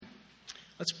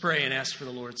Let's pray and ask for the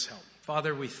Lord's help.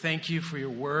 Father, we thank you for your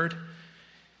word.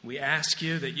 We ask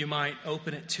you that you might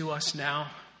open it to us now.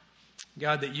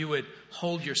 God, that you would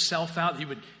hold yourself out, that you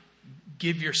would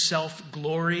give yourself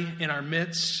glory in our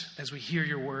midst as we hear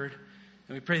your word.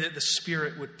 And we pray that the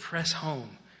Spirit would press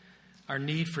home our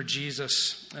need for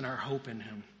Jesus and our hope in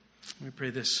him. We pray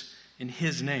this in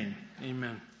his name.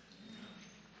 Amen.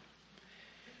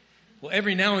 Well,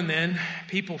 every now and then,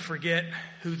 people forget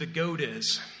who the GOAT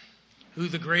is, who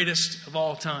the greatest of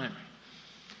all time.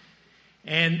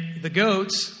 And the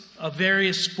GOATs of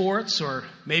various sports or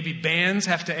maybe bands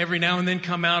have to every now and then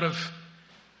come out of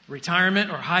retirement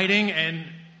or hiding and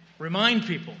remind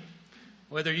people.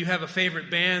 Whether you have a favorite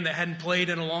band that hadn't played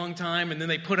in a long time and then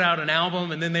they put out an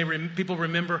album and then people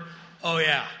remember, oh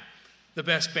yeah, the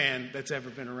best band that's ever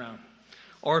been around.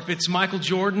 Or if it's Michael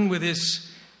Jordan with his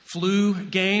flu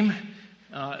game,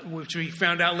 which we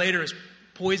found out later is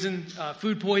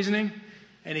food poisoning,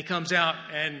 and he comes out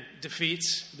and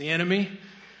defeats the enemy.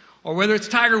 Or whether it's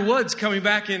Tiger Woods coming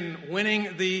back and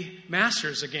winning the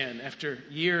Masters again after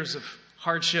years of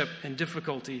hardship and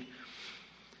difficulty.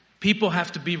 People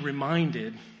have to be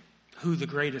reminded who the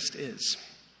greatest is.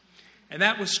 And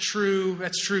that's true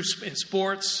in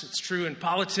sports, it's true in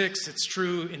politics, it's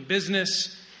true in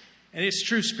business, and it's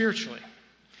true spiritually.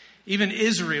 Even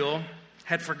Israel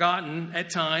had forgotten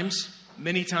at times,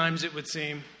 many times it would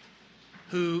seem,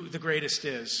 who the greatest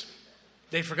is.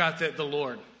 They forgot that the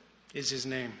Lord is his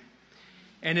name.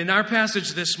 And in our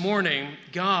passage this morning,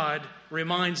 God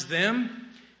reminds them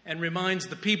and reminds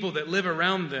the people that live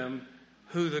around them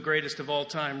who the greatest of all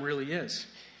time really is.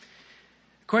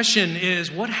 The question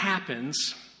is, what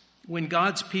happens when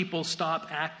God's people stop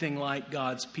acting like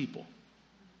God's people?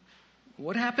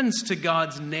 What happens to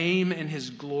God's name and his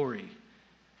glory?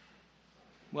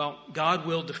 Well, God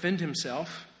will defend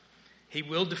himself. He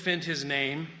will defend his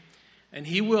name, and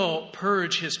he will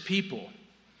purge his people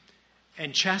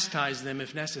and chastise them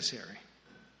if necessary.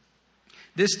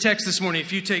 This text this morning,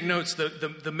 if you take notes,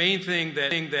 the main thing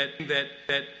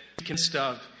that consists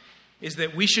of is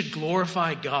that we should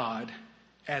glorify God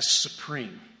as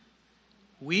supreme.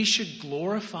 We should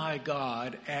glorify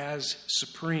God as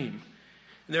supreme.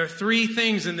 And there are three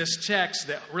things in this text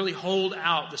that really hold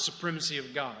out the supremacy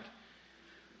of God.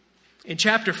 In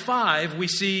chapter 5, we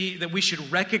see that we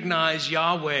should recognize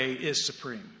Yahweh is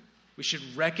supreme. We should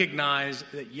recognize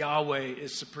that Yahweh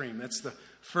is supreme. That's the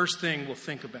first thing we'll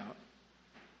think about.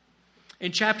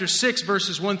 In chapter 6,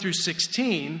 verses 1 through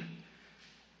 16,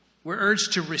 we're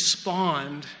urged to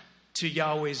respond to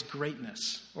Yahweh's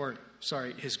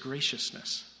his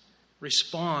graciousness.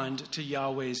 Respond to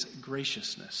Yahweh's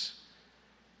graciousness.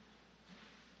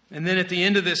 And then at the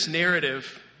end of this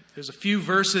narrative, there's a few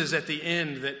verses at the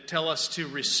end that tell us to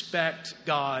respect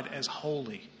God as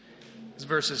holy.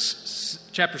 It's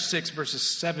chapter 6,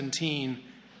 verses 17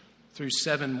 through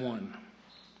 7:1.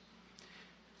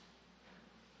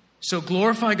 So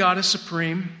glorify God as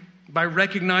supreme by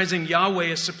recognizing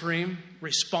Yahweh as supreme,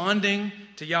 responding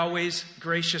to Yahweh's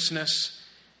graciousness,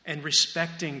 and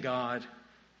respecting God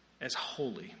as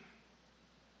holy.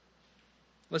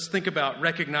 Let's think about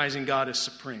recognizing God as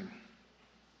supreme.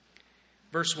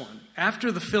 Verse 1, after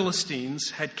the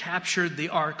Philistines had captured the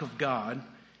ark of God,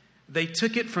 they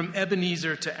took it from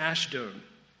Ebenezer to Ashdod,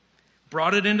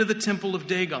 brought it into the temple of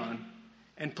Dagon,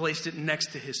 and placed it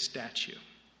next to his statue.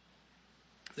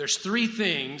 There's three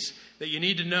things that you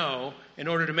need to know in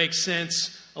order to make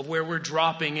sense of where we're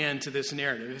dropping into this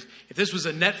narrative. If this was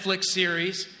a Netflix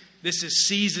series, this is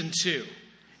season 2,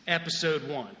 episode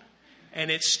 1. And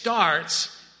it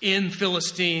starts in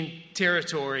Philistine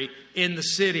territory in the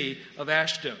city of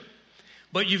Ashdod.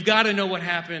 But you've got to know what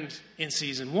happened in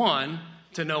season 1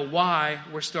 to know why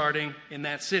we're starting in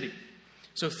that city.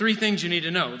 So 3 things you need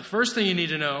to know. The first thing you need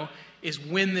to know is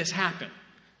when this happened.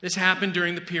 This happened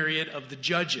during the period of the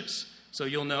Judges. So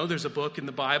you'll know there's a book in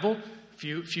the Bible,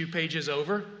 a few pages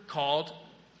over, called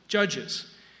Judges.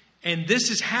 And this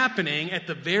is happening at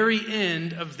the very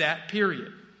end of that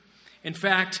period. In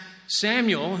fact,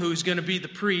 Samuel, who's going to be the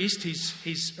priest,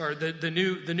 the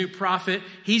new prophet,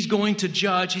 he's going to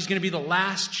judge. He's going to be the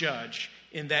last judge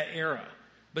in that era.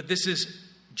 But this is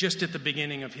just at the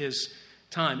beginning of his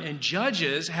time. And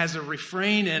Judges has a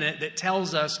refrain in it that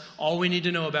tells us all we need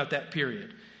to know about that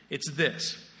period. It's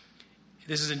this.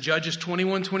 This is in Judges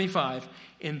 21:25.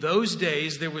 In those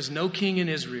days, there was no king in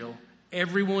Israel.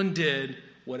 Everyone did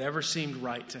whatever seemed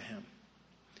right to him.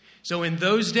 So in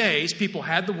those days, people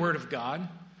had the word of God.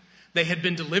 They had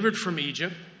been delivered from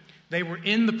Egypt. They were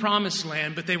in the promised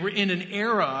land, but they were in an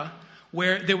era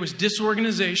where there was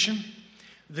disorganization.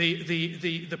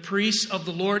 The priests of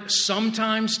the Lord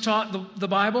sometimes taught the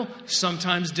Bible,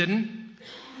 sometimes didn't.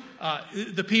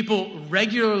 The people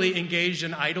regularly engaged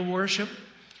in idol worship.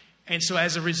 And so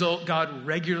as a result, God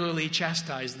regularly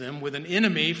chastised them with an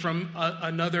enemy from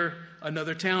another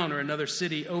town or another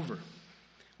city over.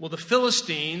 Well, the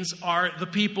Philistines are the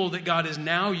people that God is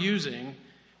now using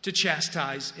to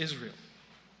chastise Israel.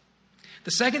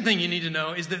 The second thing you need to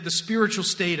know is that the spiritual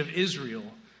state of Israel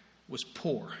was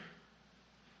poor.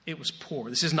 It was poor.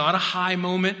 This is not a high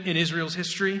moment in Israel's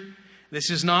history. This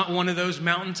is not one of those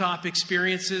mountaintop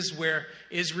experiences where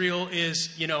Israel is,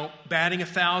 batting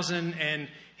 1,000 and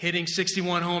hitting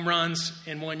 61 home runs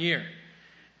in 1 year.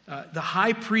 The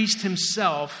high priest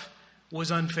himself was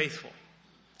unfaithful.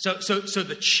 So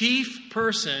the chief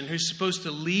person who's supposed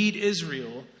to lead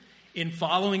Israel in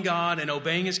following God and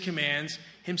obeying his commands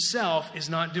himself is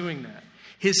not doing that.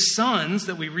 His sons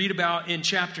that we read about in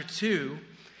chapter 2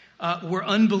 were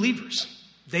unbelievers.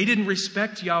 They didn't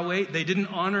respect Yahweh. They didn't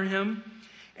honor him.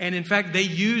 And in fact, they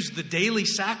used the daily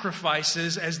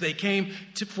sacrifices as they came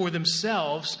for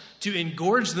themselves to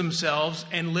engorge themselves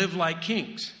and live like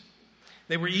kings.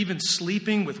 They were even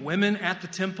sleeping with women at the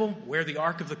temple where the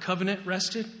Ark of the Covenant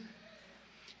rested.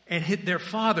 And their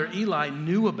father, Eli,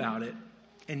 knew about it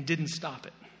and didn't stop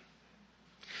it.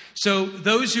 So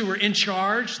those who were in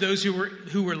charge, those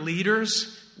who were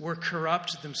leaders, were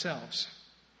corrupt themselves.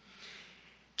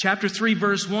 Chapter 3,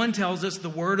 verse 1 tells us the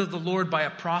word of the Lord by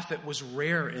a prophet was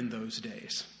rare in those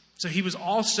days. So he was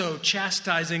also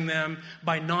chastising them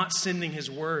by not sending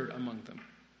his word among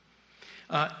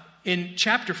them. In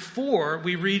chapter 4,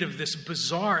 we read of this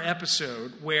bizarre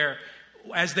episode where,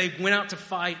 as they went out to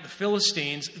fight the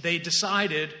Philistines, they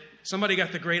decided, somebody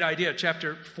got the great idea,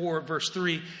 chapter 4, verse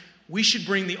 3, we should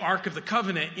bring the Ark of the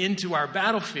Covenant into our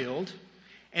battlefield,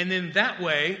 and then that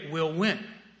way we'll win.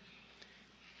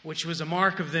 Which was a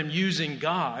mark of them using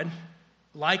God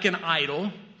like an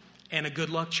idol and a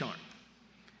good luck charm.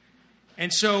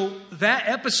 And so that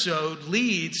episode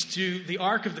leads to the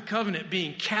Ark of the Covenant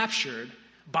being captured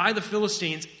by the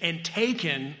Philistines and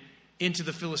taken into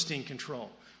the Philistine control,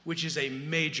 which is a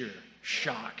major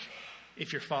shock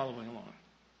if you're following along.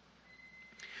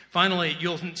 Finally,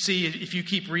 you'll see, if you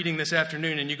keep reading this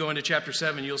afternoon and you go into chapter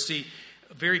 7, you'll see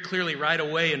very clearly right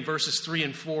away in verses 3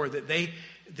 and 4 that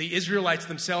the Israelites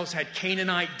themselves had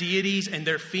Canaanite deities and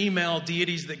their female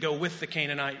deities that go with the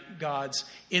Canaanite gods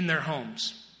in their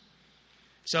homes.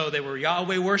 So they were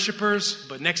Yahweh worshipers,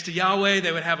 but next to Yahweh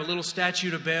they would have a little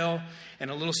statue to Baal and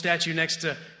a little statue next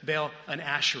to Baal, an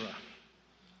Asherah.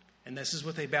 And this is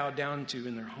what they bowed down to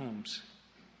in their homes.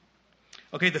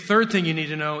 Okay, the third thing you need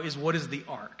to know is, what is the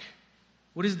ark?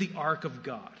 What is the ark of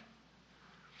God?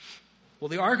 Well,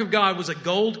 the Ark of God was a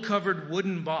gold-covered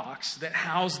wooden box that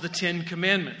housed the 10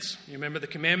 Commandments. You remember the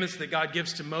commandments that God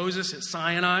gives to Moses at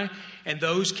Sinai, and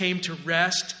those came to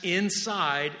rest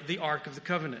inside the Ark of the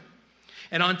Covenant.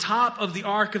 And on top of the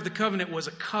Ark of the Covenant was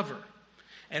a cover.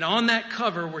 And on that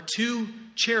cover were 2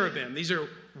 cherubim. These are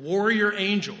warrior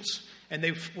angels. And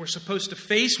they were supposed to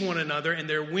face one another, and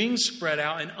their wings spread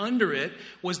out. And under it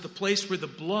was the place where the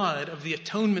blood of the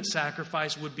atonement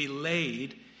sacrifice would be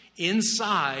laid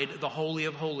inside the Holy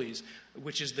of Holies,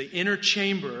 which is the inner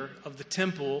chamber of the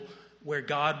temple where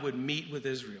God would meet with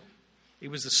Israel.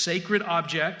 It was a sacred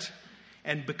object,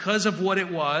 and because of what it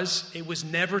was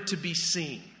never to be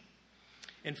seen.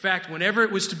 In fact, whenever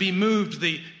it was to be moved,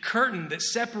 the curtain that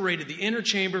separated the inner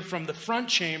chamber from the front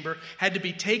chamber had to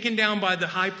be taken down by the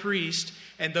high priest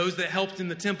and those that helped in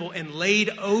the temple and laid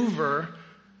over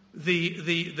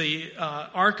the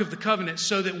Ark of the Covenant,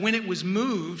 so that when it was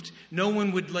moved, no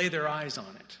one would lay their eyes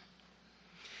on it.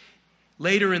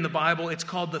 Later in the Bible, it's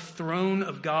called the throne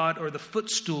of God, or the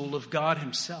footstool of God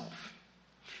himself.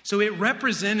 So it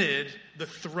represented the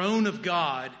throne of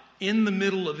God in the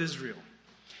middle of Israel.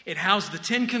 It housed the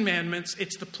 10 Commandments.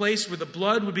 It's the place where the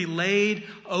blood would be laid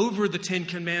over the 10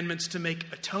 Commandments to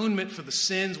make atonement for the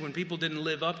sins when people didn't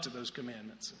live up to those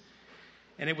commandments.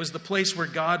 And it was the place where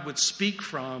God would speak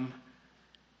from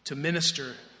to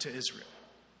minister to Israel.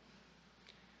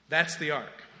 That's the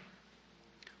ark.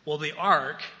 Well, the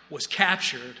ark was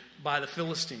captured by the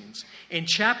Philistines. In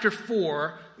chapter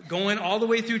 4, going all the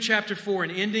way through chapter 4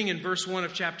 and ending in verse 1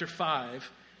 of chapter 5,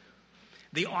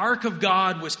 the ark of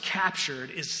God was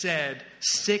captured, is said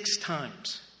 6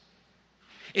 times.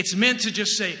 It's meant to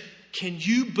just say, can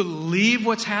you believe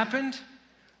what's happened?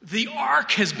 The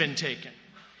ark has been taken.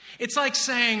 It's like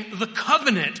saying the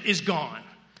covenant is gone.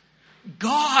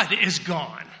 God is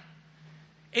gone.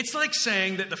 It's like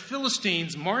saying that the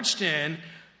Philistines marched in,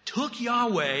 took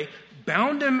Yahweh,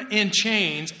 bound him in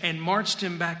chains, and marched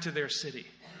him back to their city.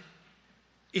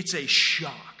 It's a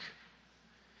shock.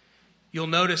 You'll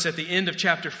notice at the end of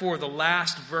chapter 4, the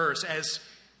last verse, as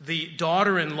the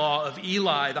daughter-in-law of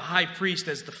Eli, the high priest,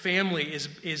 as the family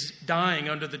is dying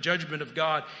under the judgment of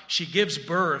God, she gives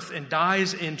birth and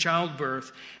dies in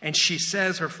childbirth, and she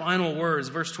says her final words,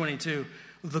 verse 22,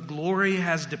 "The glory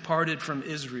has departed from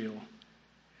Israel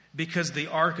because the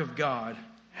ark of God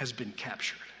has been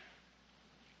captured."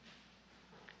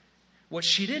 What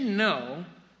she didn't know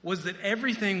was that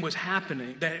everything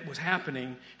that was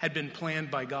happening had been planned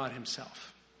by God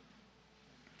himself.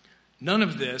 None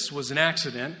of this was an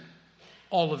accident.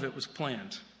 All of it was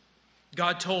planned.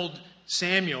 God told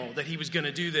Samuel that he was going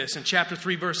to do this. In chapter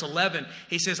 3, verse 11,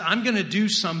 he says, "I'm going to do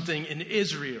something in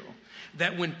Israel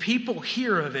that when people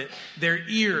hear of it, their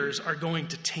ears are going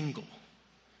to tingle."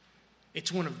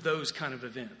 It's one of those kind of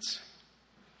events.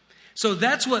 So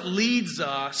that's what leads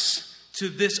us to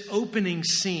this opening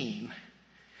scene,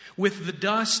 with the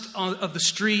dust of the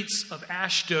streets of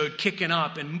Ashdod kicking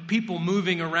up and people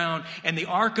moving around and the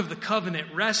Ark of the Covenant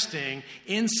resting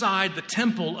inside the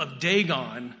temple of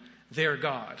Dagon, their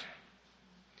god.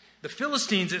 The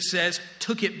Philistines, it says,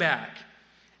 took it back.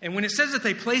 And when it says that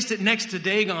they placed it next to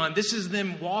Dagon, this is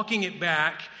them walking it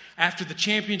back after the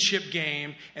championship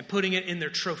game and putting it in their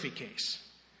trophy case.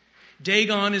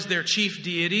 Dagon is their chief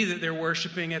deity that they're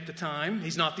worshiping at the time.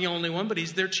 He's not the only one, but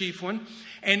he's their chief one.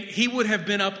 And he would have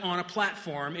been up on a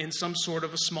platform in some sort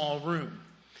of a small room.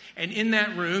 And in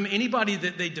that room, anybody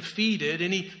that they defeated,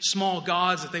 any small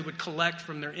gods that they would collect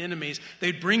from their enemies,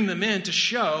 they'd bring them in to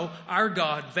show our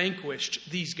God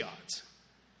vanquished these gods.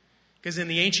 Because in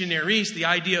the ancient Near East, the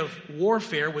idea of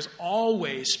warfare was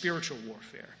always spiritual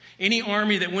warfare. Any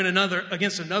army that went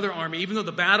against another army, even though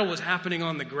the battle was happening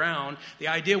on the ground, the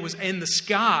idea was in the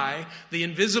sky, the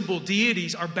invisible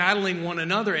deities are battling one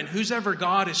another, and whose ever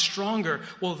God is stronger,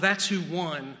 well, that's who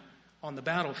won on the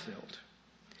battlefield.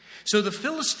 So the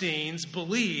Philistines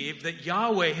believe that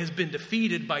Yahweh has been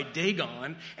defeated by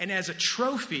Dagon, and as a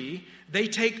trophy, they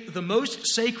take the most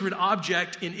sacred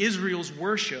object in Israel's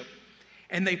worship,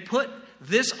 and they put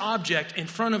this object in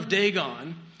front of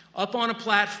Dagon up on a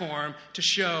platform to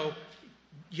show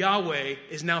Yahweh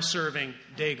is now serving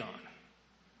Dagon.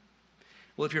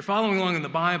 Well, if you're following along in the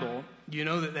Bible, you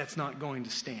know that that's not going to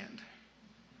stand.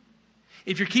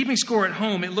 If you're keeping score at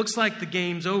home, it looks like the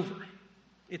game's over.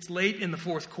 It's late in the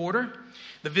fourth quarter.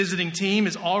 The visiting team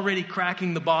is already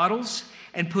cracking the bottles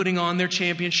and putting on their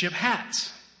championship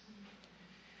hats.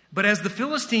 But as the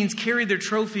Philistines carried their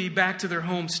trophy back to their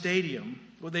home stadium,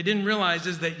 what they didn't realize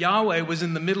is that Yahweh was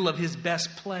in the middle of his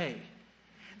best play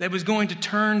that was going to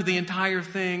turn the entire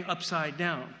thing upside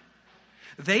down.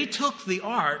 They took the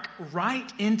ark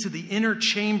right into the inner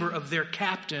chamber of their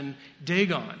captain,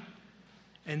 Dagon.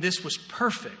 And this was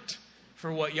perfect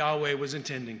for what Yahweh was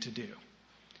intending to do.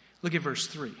 Look at verse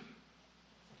 3.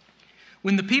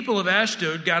 When the people of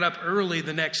Ashdod got up early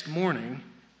the next morning,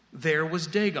 there was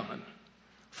Dagon,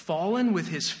 fallen with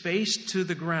his face to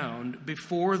the ground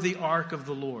before the ark of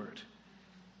the Lord.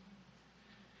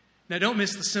 Now don't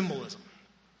miss the symbolism.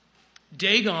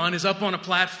 Dagon is up on a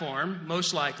platform,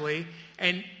 most likely,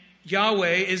 and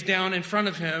Yahweh is down in front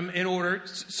of him in order,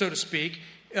 so to speak,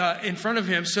 in front of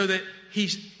him so that he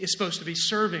is supposed to be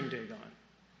serving Dagon.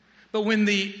 But when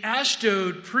the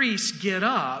Ashdod priests get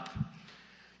up,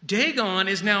 Dagon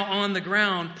is now on the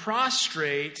ground,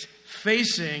 prostrate,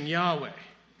 facing Yahweh.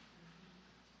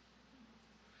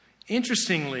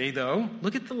 Interestingly, though,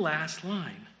 look at the last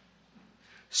line.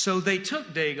 So they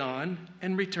took Dagon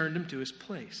and returned him to his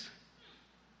place.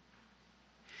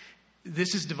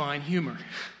 This is divine humor.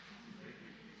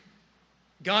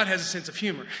 God has a sense of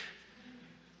humor.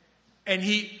 And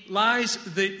he lies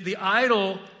the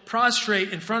idol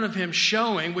prostrate in front of him,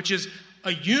 showing, which is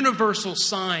a universal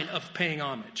sign of paying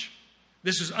homage.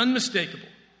 This is unmistakable.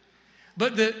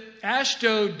 But the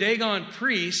Ashdod Dagon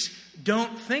priests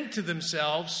don't think to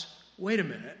themselves, wait a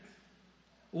minute,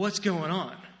 what's going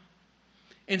on?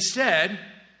 Instead,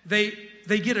 they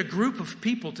get a group of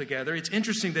people together. It's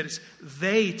interesting that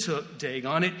they took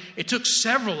Dagon. It took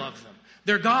several of them.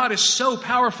 Their God is so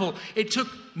powerful, it took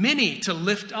many to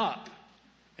lift up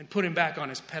and put him back on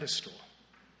his pedestal.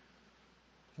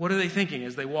 What are they thinking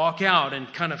as they walk out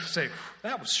and kind of say,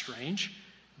 that was strange.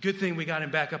 Good thing we got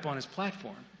him back up on his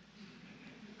platform.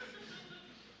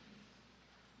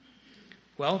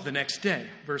 Well, the next day,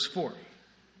 verse 4.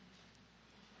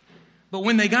 But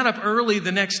when they got up early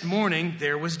the next morning,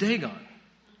 there was Dagon,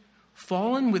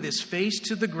 fallen with his face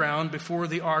to the ground before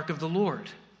the ark of the Lord.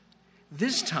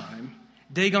 This time,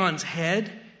 Dagon's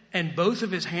head and both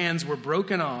of his hands were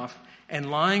broken off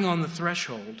and lying on the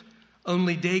threshold.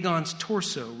 Only Dagon's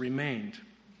torso remained.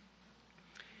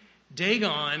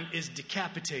 Dagon is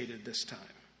decapitated this time.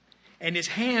 And his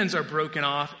hands are broken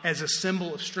off as a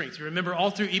symbol of strength. You remember all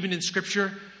through, even in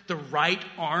Scripture, the right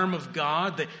arm of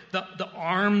God, the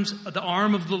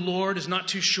arm of the Lord is not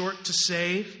too short to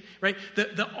save, right?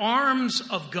 The arms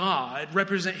of God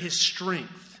represent his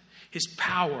strength, his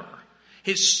power,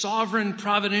 his sovereign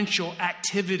providential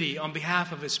activity on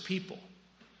behalf of his people.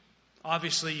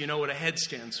 Obviously, you know what a head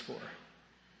stands for.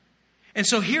 And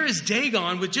so here is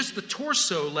Dagon with just the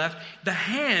torso left. The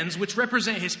hands, which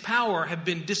represent his power, have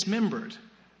been dismembered,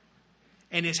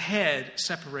 and his head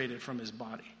separated from his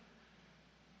body.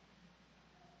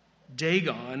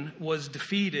 Dagon was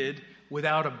defeated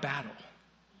without a battle.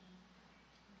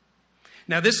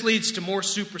 Now this leads to more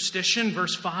superstition.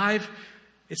 Verse 5,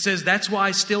 it says, "That's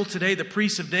why still today the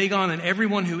priests of Dagon and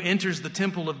everyone who enters the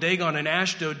temple of Dagon in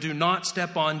Ashdod do not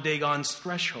step on Dagon's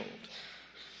threshold."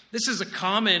 This is a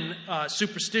common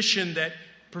superstition that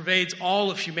pervades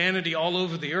all of humanity all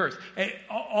over the earth.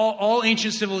 All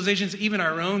ancient civilizations, even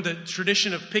our own, the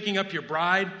tradition of picking up your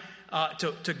bride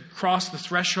to cross the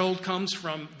threshold comes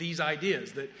from these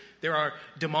ideas, that there are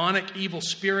demonic evil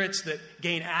spirits that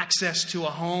gain access to a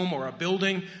home or a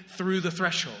building through the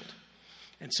threshold.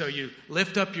 And so you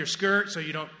lift up your skirt so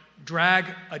you don't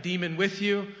drag a demon with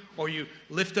you, or you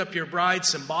lift up your bride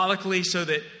symbolically so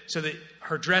that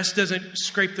her dress doesn't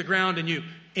scrape the ground and you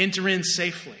enter in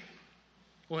safely.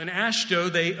 Well, in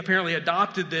Ashdod, they apparently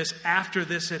adopted this after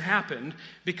this had happened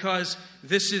because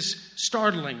this is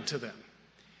startling to them.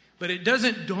 But it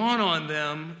doesn't dawn on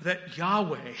them that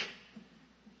Yahweh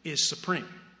is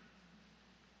supreme.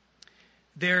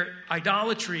 Their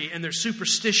idolatry and their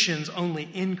superstitions only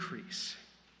increase.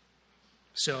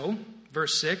 So,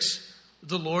 verse 6,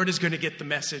 the Lord is going to get the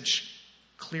message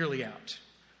clearly out.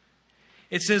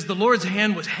 It says, "The Lord's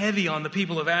hand was heavy on the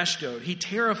people of Ashdod. He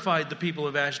terrified the people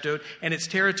of Ashdod and its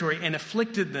territory and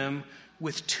afflicted them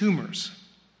with tumors."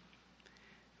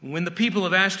 When the people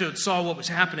of Ashdod saw what was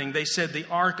happening, they said, "The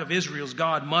ark of Israel's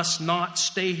God must not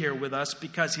stay here with us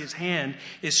because his hand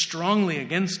is strongly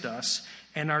against us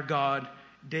and our God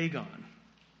Dagon."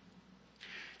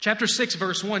 Chapter 6,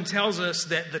 verse 1 tells us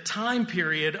that the time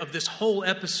period of this whole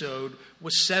episode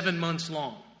was 7 months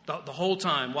long. The whole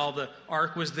time while the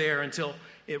ark was there until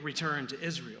it returned to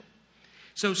Israel.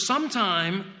 So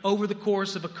sometime over the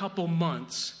course of a couple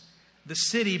months, the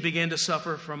city began to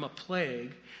suffer from a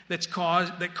plague that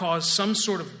caused some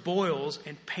sort of boils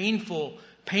and painful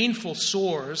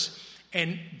sores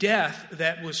and death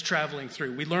that was traveling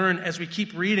through. We learn as we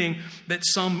keep reading that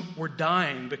some were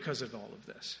dying because of all of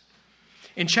this.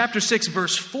 In chapter 6,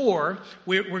 verse 4,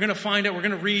 we're going to find out, we're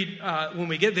going to read when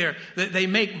we get there, that they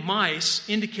make mice,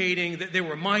 indicating that there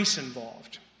were mice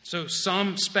involved. So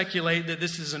some speculate that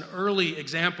this is an early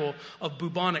example of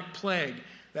bubonic plague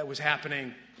that was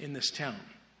happening in this town.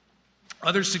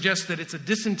 Others suggest that it's a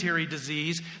dysentery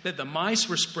disease that the mice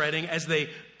were spreading as they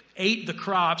ate the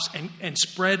crops and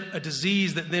spread a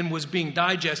disease that then was being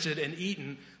digested and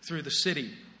eaten through the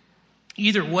city.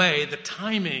 Either way, the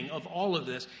timing of all of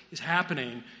this is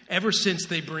happening ever since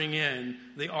they bring in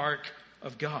the Ark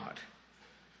of God.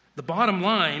 The bottom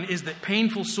line is that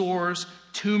painful sores,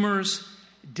 tumors,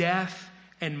 death,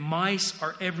 and mice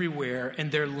are everywhere,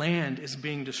 and their land is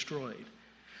being destroyed.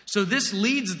 So this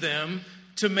leads them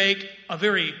to make a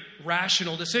very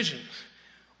rational decision.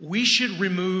 We should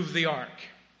remove the ark.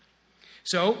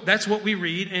 So that's what we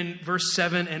read in verse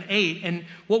 7 and 8. And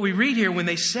what we read here when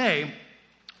they say,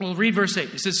 well, read verse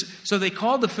 8. It says, "So they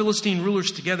called the Philistine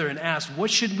rulers together and asked, 'What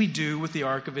should we do with the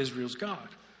ark of Israel's God?'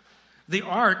 The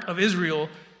ark of Israel's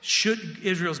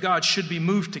God should be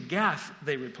moved to Gath,"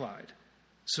 they replied.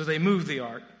 So they moved the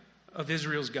ark of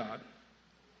Israel's God.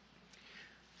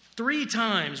 3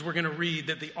 times we're going to read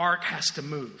that the ark has to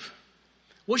move.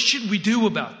 What should we do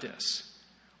about this?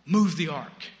 Move the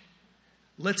ark.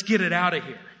 Let's get it out of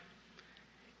here.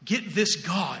 Get this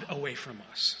God away from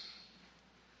us.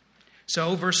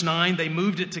 So, verse 9, they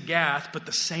moved it to Gath, but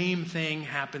the same thing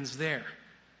happens there.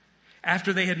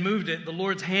 After they had moved it, the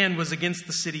Lord's hand was against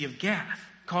the city of Gath,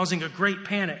 causing a great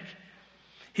panic.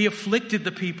 He afflicted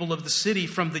the people of the city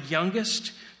from the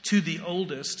youngest to the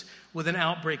oldest with an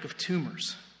outbreak of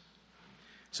tumors.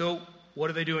 So, what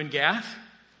do they do in Gath?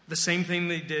 The same thing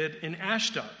they did in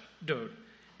Ashdod.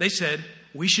 They said,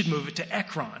 we should move it to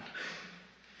Ekron.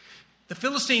 The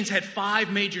Philistines had 5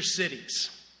 major cities,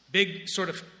 big sort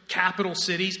of capital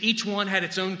cities. Each one had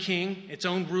its own king, its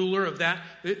own ruler of that.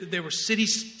 There were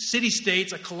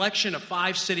city-states, a collection of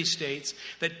 5 city-states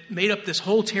that made up this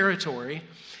whole territory.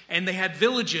 And they had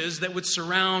villages that would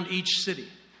surround each city.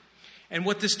 And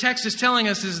what this text is telling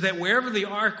us is that wherever the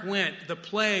ark went, the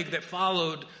plague that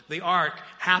followed the ark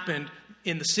happened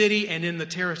in the city and in the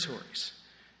territories.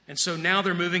 And so now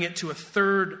they're moving it to a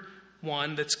third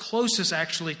one that's closest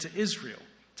actually to Israel,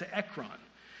 to Ekron.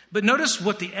 But notice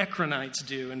what the Ekronites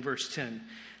do in verse 10.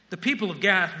 The people of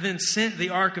Gath then sent the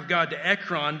ark of God to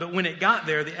Ekron, but when it got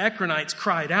there, the Ekronites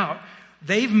cried out,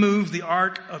 "They've moved the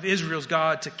ark of Israel's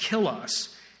God to kill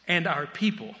us and our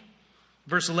people."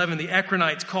 Verse 11, the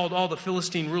Ekronites called all the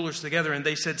Philistine rulers together, and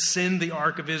they said, "Send the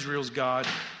ark of Israel's God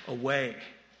away."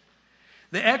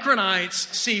 The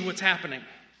Ekronites see what's happening,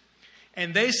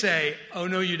 and they say, "Oh,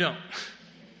 no, you don't.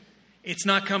 It's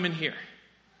not coming here."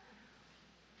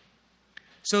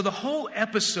 So the whole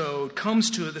episode comes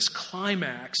to this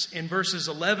climax in verses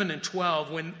 11 and 12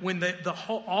 when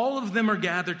all of them are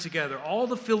gathered together. All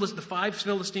the 5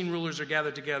 Philistine rulers are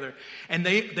gathered together, and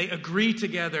they agree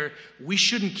together, we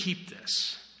shouldn't keep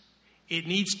this. It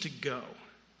needs to go.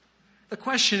 The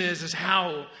question is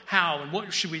how and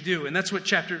what should we do? And that's what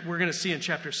we're going to see in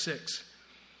chapter 6.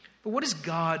 But what is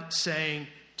God saying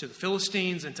to the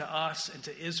Philistines and to us and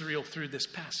to Israel through this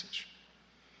passage?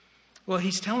 Well,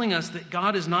 he's telling us that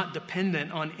God is not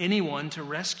dependent on anyone to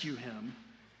rescue him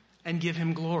and give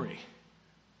him glory.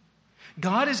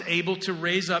 God is able to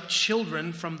raise up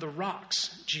children from the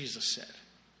rocks, Jesus said.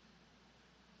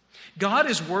 God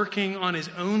is working on his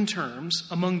own terms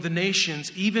among the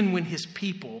nations, even when his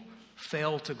people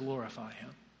fail to glorify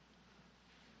him.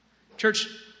 Church,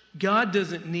 God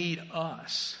doesn't need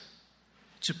us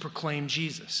to proclaim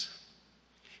Jesus.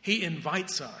 He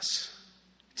invites us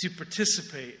to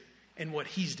participate in what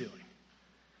he's doing.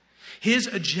 His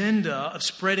agenda of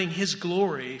spreading his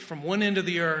glory from one end of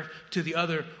the earth to the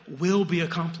other will be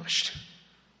accomplished.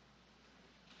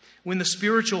 When the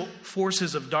spiritual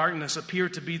forces of darkness appear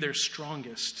to be their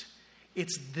strongest,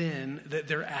 it's then that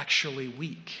they're actually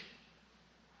weak.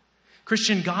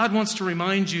 Christian, God wants to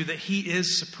remind you that he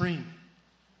is supreme.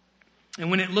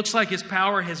 And when it looks like his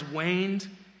power has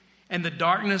waned and the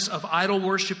darkness of idol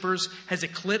worshipers has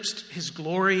eclipsed his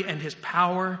glory and his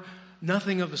power,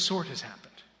 nothing of the sort has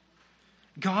happened.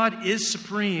 God is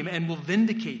supreme and will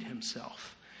vindicate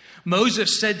himself.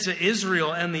 Moses said to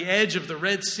Israel on the edge of the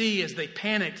Red Sea as they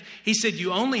panicked, he said,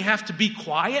 "You only have to be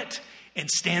quiet and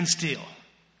stand still."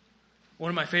 One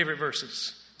of my favorite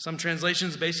verses. Some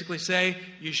translations basically say,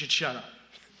 you should shut up.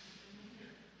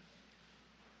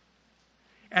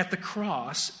 At the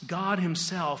cross, God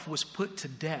himself was put to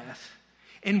death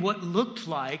in what looked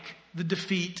like the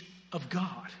defeat of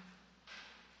God.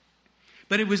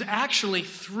 But it was actually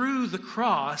through the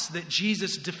cross that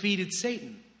Jesus defeated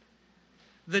Satan.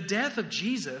 The death of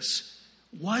Jesus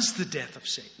was the death of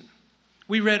Satan.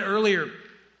 We read earlier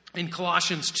in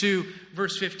Colossians 2,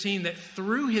 verse 15, that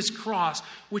through his cross,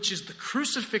 which is the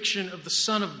crucifixion of the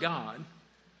Son of God,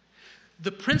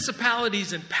 the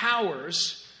principalities and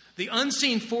powers, the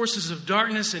unseen forces of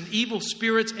darkness and evil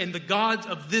spirits and the gods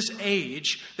of this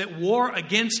age that war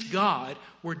against God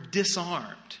were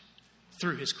disarmed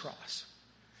through his cross.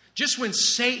 Just when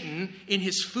Satan, in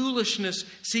his foolishness,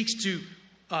 seeks to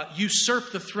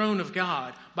usurp the throne of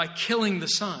God by killing the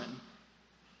Son,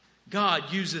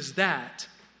 God uses that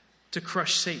to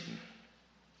crush Satan.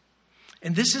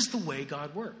 And this is the way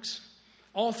God works.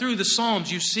 All through the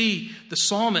Psalms, you see the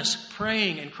psalmist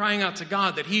praying and crying out to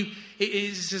God that he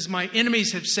says, "My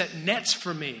enemies have set nets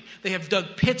for me. They have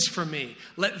dug pits for me.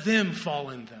 Let them fall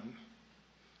in them."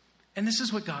 And this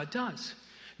is what God does.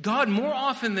 God, more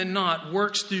often than not,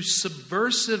 works through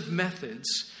subversive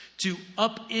methods to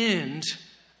upend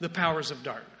the powers of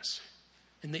darkness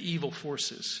and the evil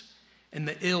forces and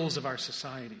the ills of our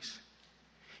societies.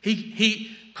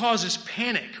 He causes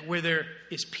panic where there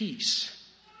is peace.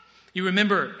 You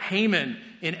remember Haman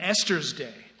in Esther's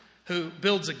day, who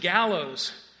builds a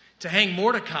gallows to hang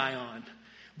Mordecai on.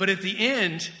 But at the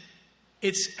end,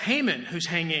 it's Haman who's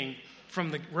hanging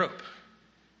from the rope.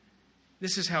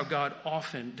 This is how God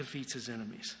often defeats his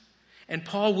enemies. And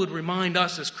Paul would remind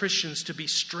us as Christians to be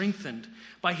strengthened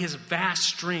by his vast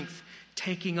strength,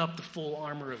 taking up the full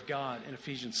armor of God in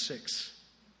Ephesians 6.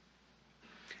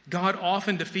 God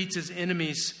often defeats his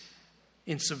enemies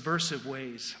in subversive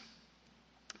ways.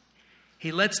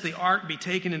 He lets the ark be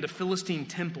taken into Philistine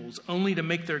temples only to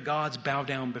make their gods bow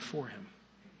down before him.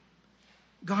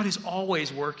 God is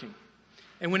always working.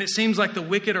 And when it seems like the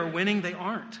wicked are winning, they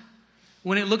aren't.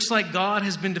 When it looks like God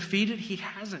has been defeated, he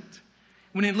hasn't.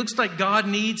 When it looks like God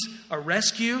needs a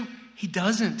rescue, he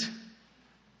doesn't.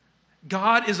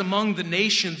 God is among the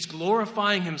nations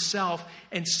glorifying himself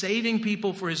and saving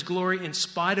people for his glory in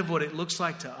spite of what it looks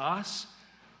like to us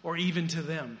or even to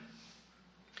them.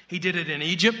 He did it in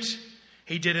Egypt.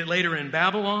 He did it later in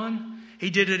Babylon. He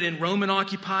did it in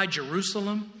Roman-occupied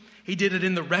Jerusalem. He did it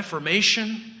in the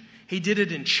Reformation. He did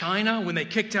it in China when they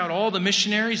kicked out all the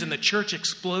missionaries and the church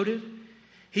exploded.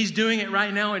 He's doing it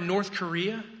right now in North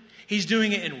Korea. He's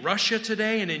doing it in Russia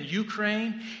today and in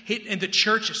Ukraine. And the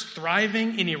church is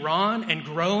thriving in Iran and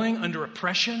growing under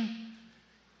oppression.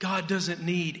 God doesn't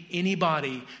need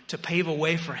anybody to pave a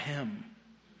way for him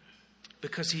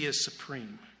because he is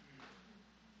supreme.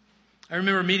 I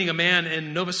remember meeting a man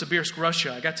in Novosibirsk,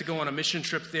 Russia. I got to go on a mission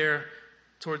trip there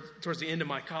towards the end of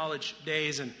my college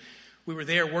days, and we were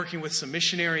there working with some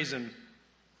missionaries, and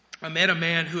I met a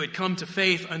man who had come to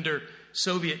faith under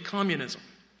Soviet communism.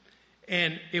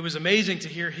 And it was amazing to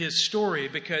hear his story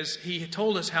because he had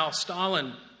told us how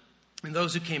Stalin and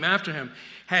those who came after him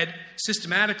had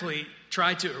systematically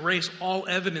tried to erase all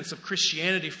evidence of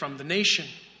Christianity from the nation.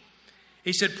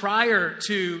 He said prior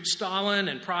to Stalin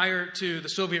and prior to the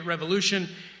Soviet Revolution,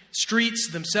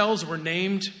 streets themselves were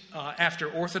named after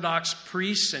Orthodox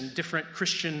priests and different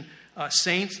Christian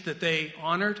saints that they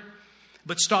honored.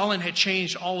 But Stalin had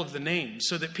changed all of the names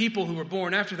so that people who were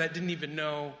born after that didn't even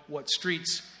know what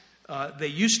streets they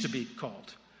used to be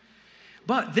called.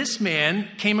 But this man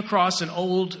came across an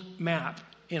old map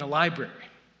in a library.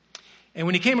 And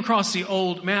when he came across the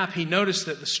old map, he noticed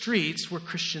that the streets were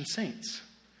Christian saints,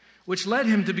 which led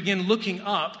him to begin looking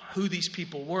up who these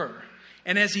people were.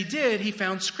 And as he did, he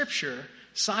found scripture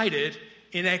cited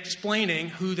in explaining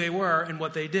who they were and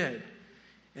what they did.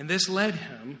 And this led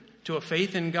him to a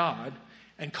faith in God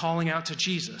and calling out to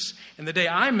Jesus. And the day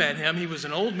I met him, he was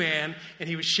an old man, and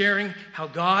he was sharing how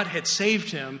God had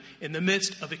saved him in the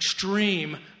midst of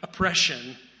extreme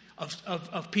oppression,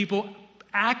 of people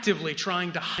actively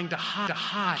trying to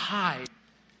hide.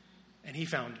 And he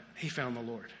found the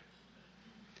Lord.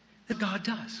 That God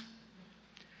does.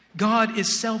 God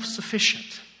is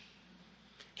self-sufficient.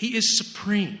 He is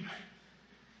supreme.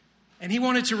 And he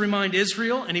wanted to remind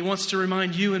Israel, and he wants to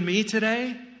remind you and me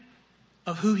today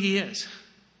of who he is.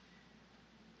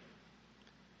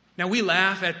 Now, we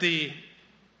laugh at the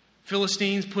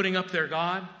Philistines putting up their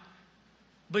God,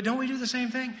 but don't we do the same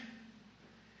thing?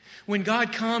 When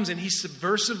God comes and he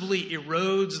subversively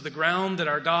erodes the ground that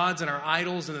our gods and our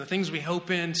idols and the things we hope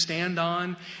in stand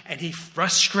on, and he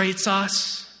frustrates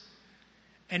us,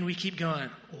 and we keep going,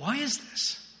 why is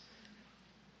this?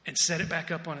 And set it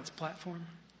back up on its platform.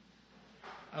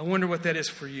 I wonder what that is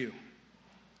for you.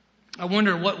 I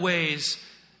wonder what ways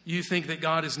you think that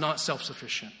God is not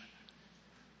self-sufficient.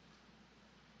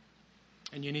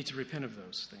 And you need to repent of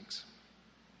those things.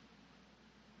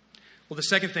 Well, the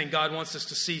second thing God wants us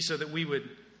to see so that we would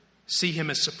see him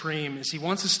as supreme is he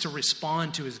wants us to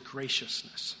respond to his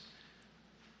graciousness.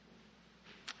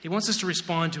 He wants us to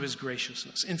respond to his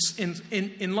graciousness.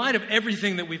 In light of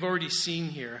everything that we've already seen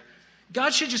here,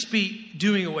 God should just be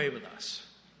doing away with us.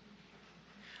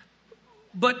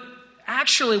 But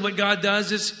actually what God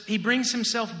does is he brings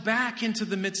himself back into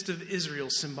the midst of Israel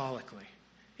symbolically.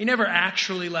 He never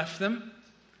actually left them,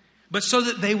 but so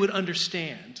that they would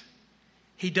understand,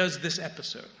 he does this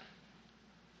episode.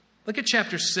 Look at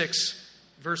chapter 6,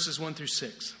 verses 1 through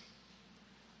 6.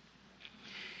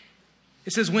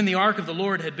 It says, when the ark of the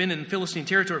Lord had been in Philistine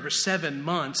territory for 7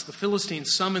 months, the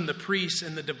Philistines summoned the priests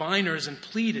and the diviners and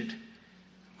pleaded,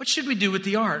 what should we do with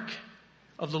the ark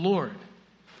of the Lord?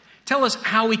 Tell us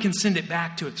how we can send it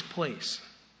back to its place.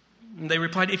 And they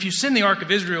replied, if you send the ark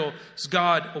of Israel's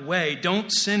God away,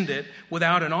 don't send it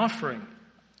without an offering.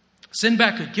 Send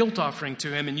back a guilt offering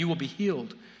to him and you will be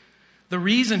healed. The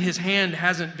reason his hand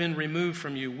hasn't been removed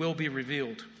from you will be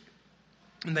revealed.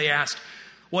 And they asked,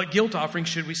 what guilt offering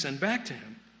should we send back to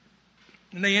him?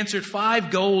 And they answered,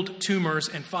 5 gold tumors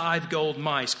and 5 gold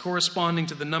mice, corresponding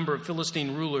to the number of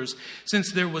Philistine rulers,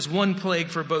 since there was one plague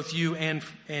for both you and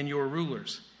your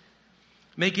rulers.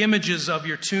 Make images of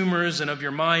your tumors and of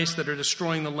your mice that are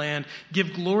destroying the land.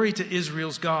 Give glory to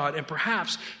Israel's God, and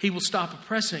perhaps he will stop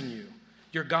oppressing you,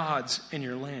 your gods, and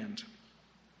your land.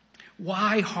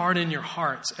 Why harden your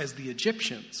hearts as the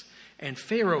Egyptians and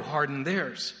Pharaoh hardened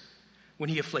theirs when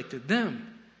he afflicted them?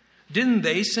 Didn't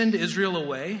they send Israel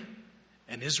away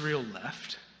and Israel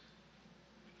left?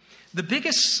 The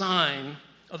biggest sign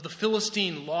of the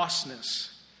Philistine lostness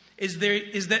is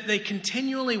that they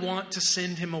continually want to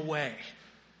send him away.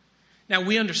 Now,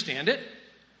 we understand it.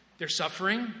 They're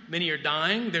suffering. Many are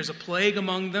dying. There's a plague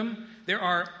among them. There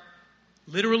are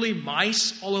literally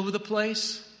mice all over the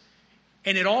place.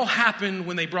 And it all happened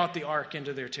when they brought the ark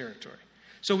into their territory.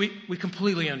 So we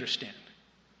completely understand.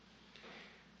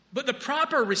 But the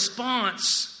proper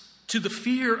response to the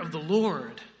fear of the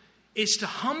Lord is to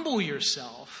humble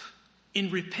yourself in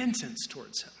repentance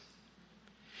towards him.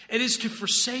 It is to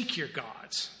forsake your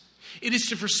gods. It is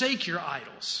to forsake your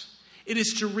idols. It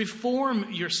is to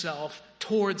reform yourself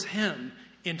towards him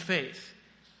in faith.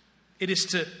 It is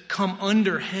to come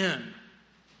under him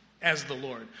as the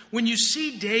Lord. When you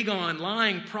see Dagon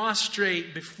lying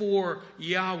prostrate before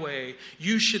Yahweh,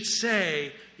 you should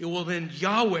say, well, then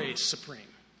Yahweh is supreme.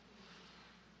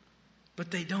 But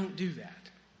they don't do that.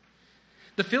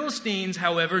 The Philistines,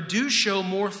 however, do show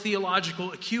more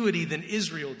theological acuity than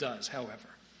Israel does, however.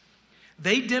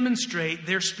 They demonstrate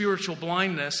their spiritual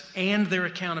blindness and their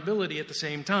accountability at the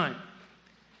same time.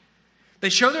 They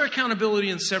show their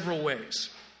accountability in several ways.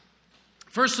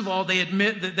 First of all, they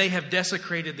admit that they have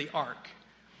desecrated the ark.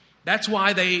 That's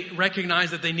why they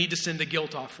recognize that they need to send a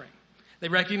guilt offering. They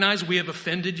recognize we have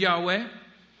offended Yahweh.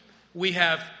 We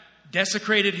have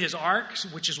desecrated his ark,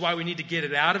 which is why we need to get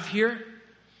it out of here.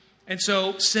 And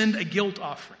so send a guilt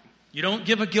offering. You don't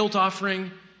give a guilt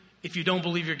offering if you don't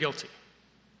believe you're guilty.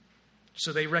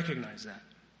 So they recognize that.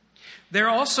 They're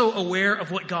also aware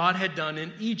of what God had done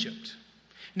in Egypt.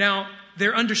 Now,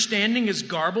 their understanding is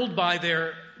garbled by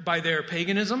their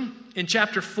paganism. In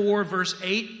chapter 4, verse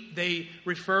 8, they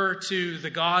refer to the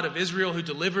God of Israel who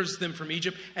delivers them from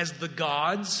Egypt as the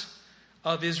gods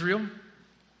of Israel.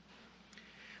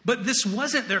 But this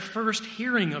wasn't their first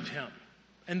hearing of him,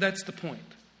 and that's the point.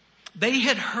 They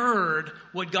had heard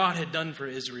what God had done for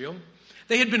Israel.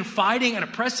 They had been fighting and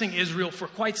oppressing Israel for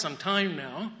quite some time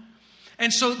now,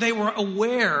 and so they were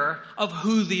aware of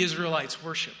who the Israelites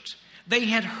worshipped. They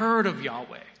had heard of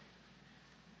Yahweh.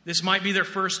 This might be their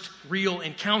first real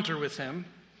encounter with him,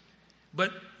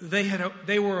 but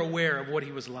they were aware of what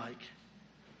he was like.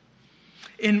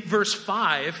 In verse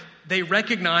 5, they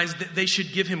recognized that they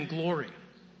should give him glory.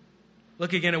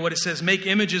 Look again at what it says. Make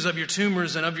images of your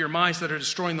tumors and of your mice that are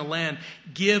destroying the land.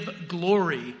 Give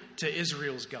glory to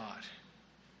Israel's God.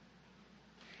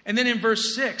 And then in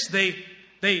verse 6,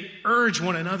 they urge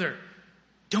one another,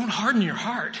 don't harden your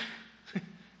heart.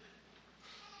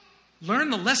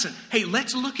 Learn the lesson. Hey,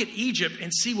 let's look at Egypt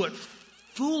and see what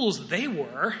fools they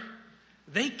were.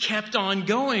 They kept on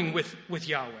going with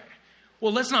Yahweh.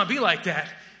 Well, let's not be like that.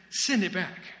 Send it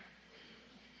back.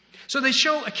 So they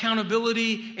show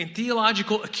accountability and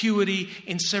theological acuity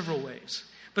in several ways.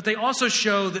 But they also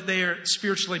show that they are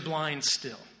spiritually blind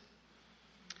still.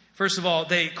 First of all,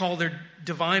 they call their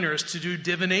diviners to do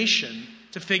divination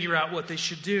to figure out what they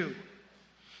should do.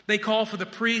 They call for the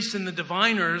priests and the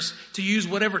diviners to use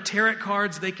whatever tarot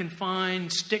cards they can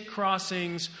find, stick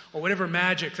crossings, or whatever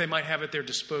magic they might have at their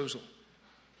disposal.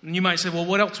 And you might say, well,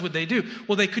 what else would they do?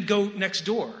 Well, they could go next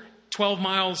door, 12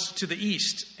 miles to the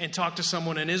east, and talk to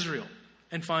someone in Israel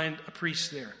and find a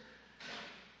priest there.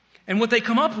 And what they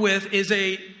come up with is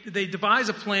they devise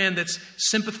a plan that's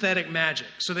sympathetic magic.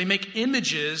 So they make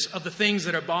images of the things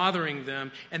that are bothering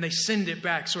them, and they send it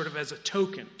back sort of as a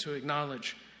token to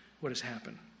acknowledge what has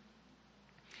happened.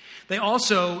 They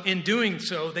also, in doing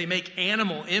so, they make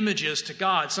animal images to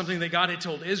God, something that God had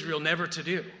told Israel never to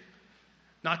do.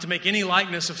 Not to make any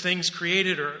likeness of things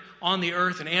created or on the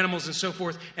earth and animals and so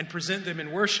forth and present them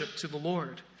in worship to the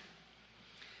Lord.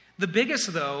 The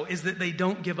biggest, though, is that they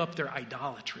don't give up their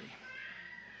idolatry.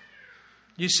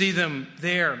 You see them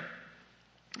there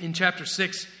in chapter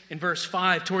 6, in verse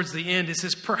 5, towards the end. It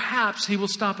says, perhaps he will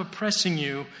stop oppressing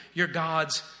you, your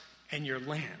gods, and your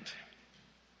land.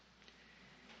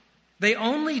 They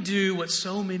only do what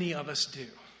so many of us do.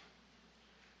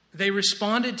 They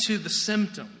responded to the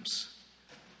symptoms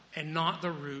and not the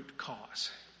root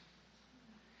cause.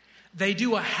 They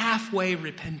do a halfway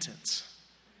repentance.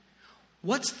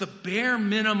 What's the bare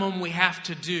minimum we have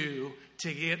to do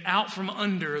to get out from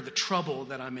under the trouble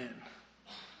that I'm in?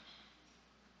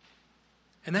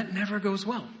 And that never goes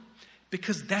well,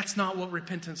 because that's not what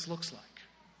repentance looks like.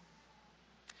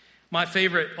 My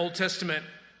favorite Old Testament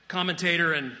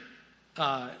commentator and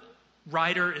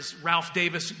writer is Ralph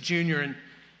Davis Jr., and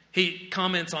he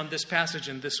comments on this passage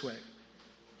in this way.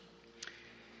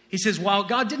 He says, while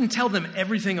God didn't tell them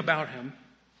everything about him,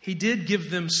 he did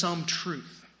give them some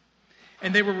truth.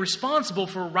 And they were responsible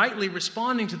for rightly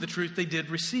responding to the truth they did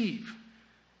receive.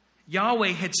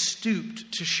 Yahweh had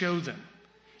stooped to show them,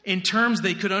 in terms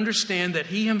they could understand, that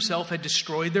he himself had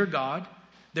destroyed their God,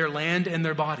 their land, and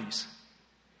their bodies.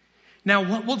 Now,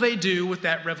 what will they do with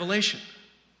that revelation?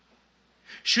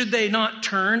 Should they not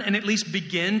turn and at least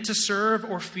begin to serve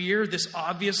or fear this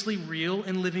obviously real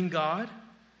and living God?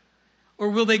 Or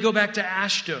will they go back to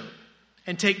Ashdod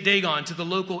and take Dagon to the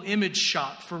local image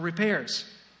shop for repairs?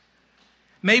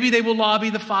 Maybe they will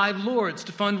lobby the Five Lords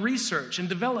to fund research and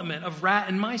development of rat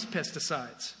and mice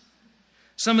pesticides.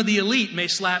 Some of the elite may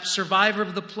slap Survivor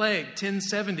of the Plague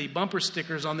 1070 bumper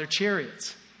stickers on their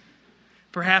chariots.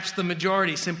 Perhaps the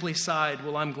majority simply sighed,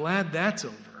 well, I'm glad that's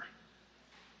over.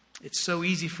 It's so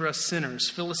easy for us sinners,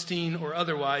 Philistine or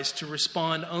otherwise, to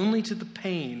respond only to the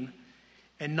pain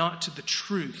and not to the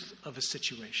truth of a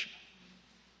situation.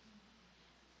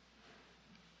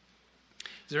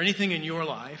 Is there anything in your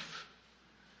life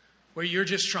where you're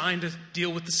just trying to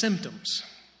deal with the symptoms,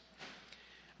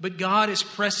 but God is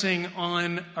pressing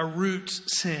on a root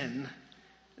sin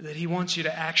that he wants you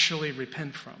to actually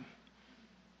repent from?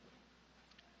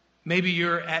 Maybe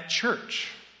you're at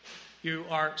church. You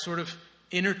are sort of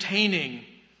entertaining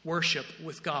worship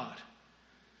with God,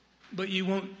 but you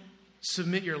won't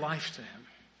submit your life to him.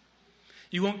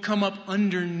 You won't come up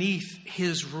underneath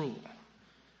his rule.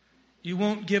 You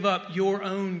won't give up your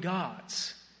own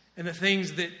gods and the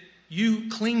things that you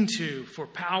cling to for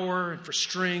power and for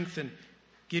strength and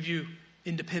give you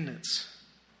independence.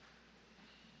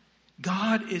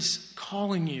 God is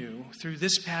calling you through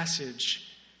this passage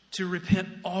to repent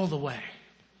all the way.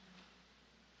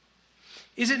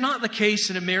 Is it not the case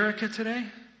in America today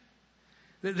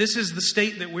that this is the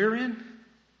state that we're in?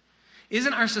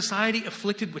 Isn't our society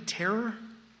afflicted with terror?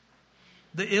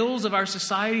 The ills of our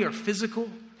society are physical,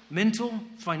 mental,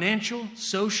 financial,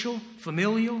 social,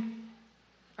 familial.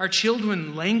 Our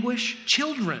children languish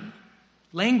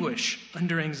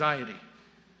under anxiety.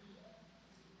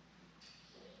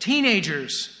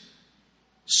 Teenagers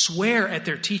swear at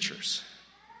their teachers.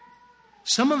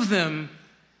 Some of them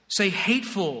say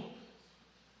hateful,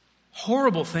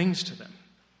 horrible things to them.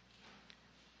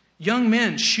 Young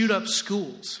men shoot up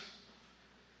schools.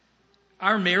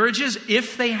 Our marriages,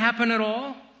 if they happen at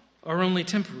all, are only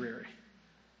temporary.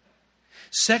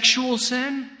 Sexual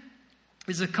sin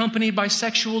is accompanied by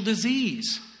sexual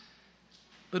disease,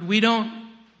 but we don't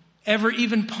ever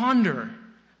even ponder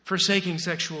forsaking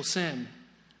sexual sin,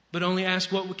 but only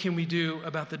ask what can we do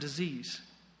about the disease.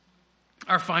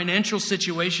 Our financial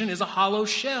situation is a hollow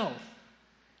shell,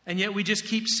 and yet we just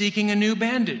keep seeking a new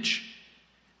bandage,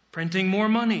 printing more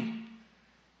money,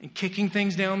 and kicking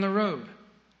things down the road.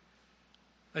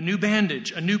 A new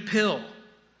bandage, a new pill.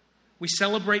 We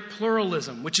celebrate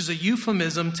pluralism, which is a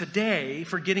euphemism today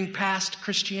for getting past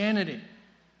Christianity.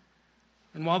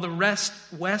 And while the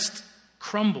West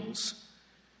crumbles,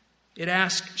 it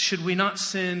asks, should we not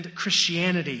send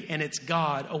Christianity and its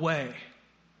God away?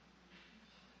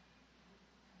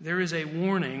 There is a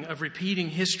warning of repeating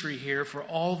history here for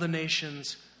all the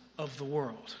nations of the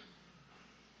world.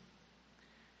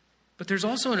 But there's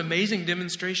also an amazing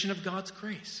demonstration of God's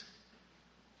grace.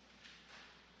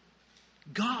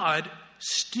 God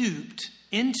stooped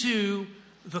into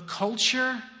the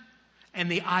culture and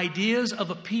the ideas of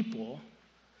a people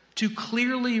to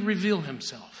clearly reveal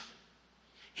himself.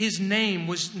 His name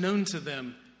was known to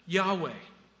them, Yahweh.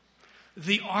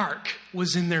 The ark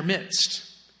was in their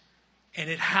midst, and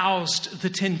it housed the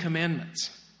Ten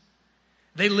Commandments.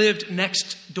 They lived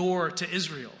next door to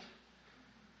Israel.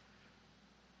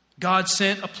 God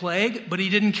sent a plague, but he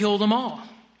didn't kill them all.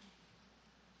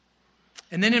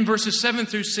 And then in verses 7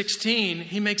 through 16,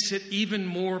 he makes it even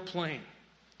more plain.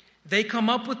 They come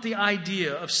up with the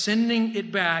idea of sending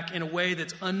it back in a way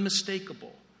that's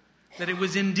unmistakable, that it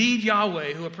was indeed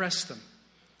Yahweh who oppressed them.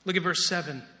 Look at verse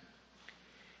 7.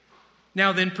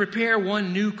 Now then, prepare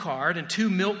 1 new cart and 2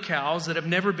 milk cows that have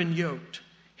never been yoked.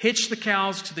 Hitch the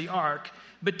cows to the ark,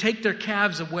 but take their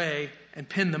calves away and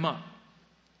pin them up.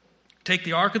 Take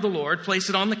the ark of the Lord, place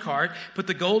it on the cart, put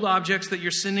the gold objects that you're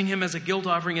sending him as a guilt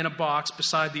offering in a box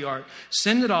beside the ark.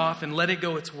 Send it off and let it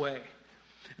go its way.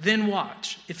 Then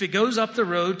watch. If it goes up the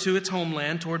road to its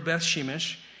homeland toward Beth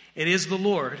Shemesh, it is the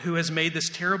Lord who has made this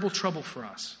terrible trouble for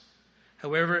us.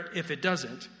 However, if it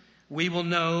doesn't, we will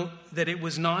know that it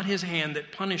was not his hand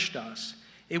that punished us.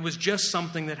 It was just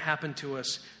something that happened to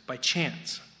us by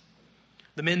chance.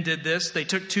 The men did this. They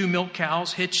took 2 milk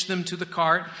cows, hitched them to the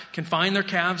cart, confined their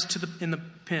calves in the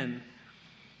pen.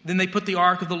 Then they put the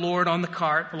ark of the Lord on the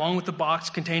cart, along with the box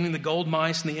containing the gold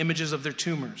mice and the images of their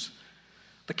tumors.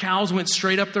 The cows went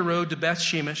straight up the road to Beth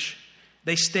Shemesh.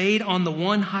 They stayed on the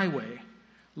one highway,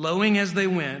 lowing as they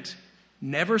went,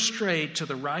 never strayed to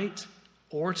the right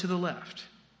or to the left.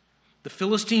 The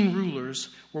Philistine rulers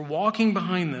were walking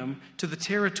behind them to the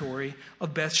territory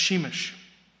of Beth Shemesh.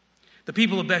 The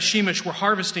people of Beth Shemesh were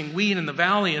harvesting wheat in the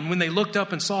valley, and when they looked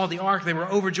up and saw the ark, they were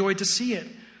overjoyed to see it.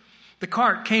 The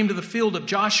cart came to the field of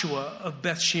Joshua of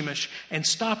Beth Shemesh and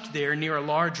stopped there near a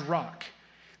large rock.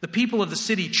 The people of the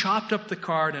city chopped up the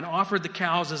cart and offered the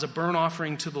cows as a burnt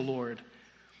offering to the Lord.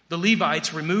 The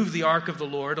Levites removed the ark of the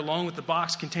Lord along with the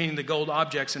box containing the gold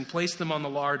objects and placed them on the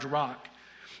large rock.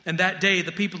 And that day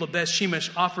the people of Beth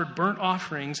Shemesh offered burnt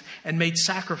offerings and made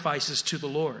sacrifices to the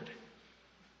Lord.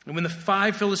 And when the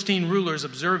 5 Philistine rulers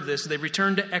observed this, they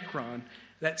returned to Ekron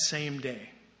that same day.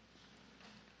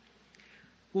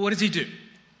 Well, what does he do?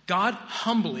 God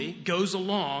humbly goes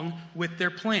along with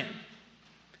their plan.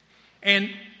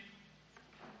 And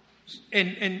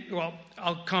well,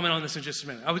 I'll comment on this in just a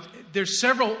minute. There's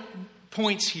several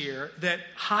points here that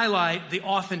highlight the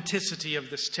authenticity of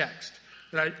this text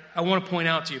that I want to point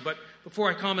out to you. But before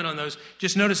I comment on those,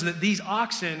 just notice that these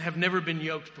oxen have never been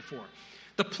yoked before.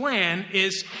 The plan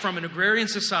is from an agrarian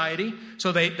society,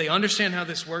 so they understand how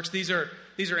this works. These are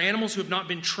animals who have not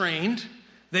been trained.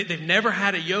 They've never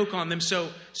had a yoke on them, so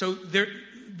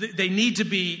they need to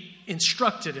be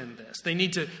instructed in this. They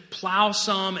need to plow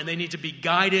some, and they need to be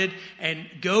guided and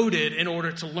goaded in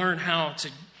order to learn how to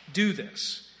do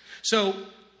this. So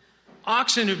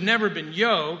oxen who've never been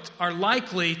yoked are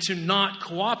likely to not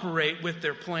cooperate with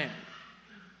their plan.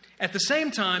 At the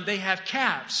same time, they have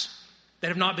calves that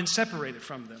have not been separated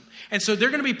from them. And so they're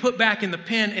going to be put back in the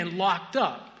pen and locked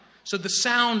up. So the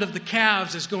sound of the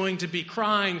calves is going to be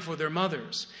crying for their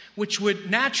mothers, which would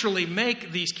naturally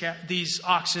make these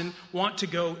oxen want to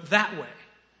go that way.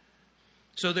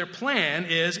 So their plan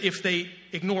is, if they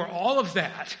ignore all of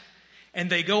that and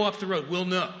they go up the road, we'll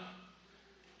know.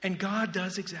 And God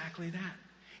does exactly that.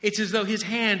 It's as though his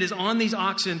hand is on these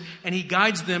oxen and he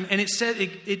guides them. And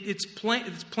it's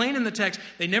plain in the text.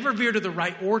 They never veer to the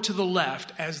right or to the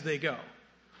left as they go.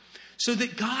 So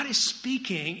that God is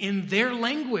speaking in their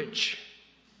language.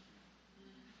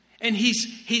 And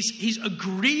he's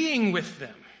agreeing with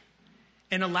them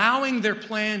and allowing their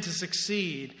plan to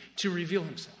succeed to reveal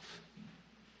himself.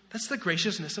 That's the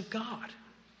graciousness of God.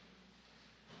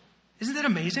 Isn't that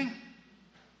amazing?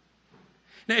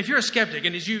 Now, if you're a skeptic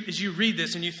and as you read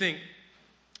this and you think,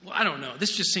 well, I don't know,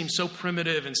 this just seems so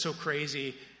primitive and so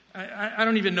crazy. I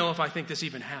don't even know if I think this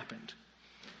even happened.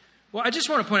 Well, I just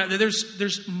want to point out that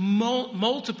there's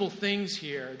multiple things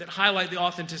here that highlight the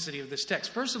authenticity of this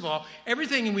text. First of all,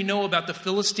 everything we know about the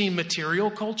Philistine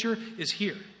material culture is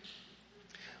here.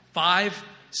 5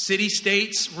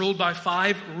 city-states ruled by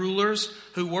 5 rulers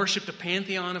who worshipped a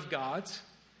pantheon of gods.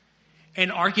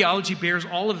 And archaeology bears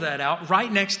all of that out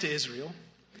right next to Israel.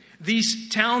 These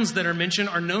towns that are mentioned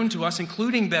are known to us,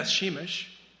 including Beth Shemesh.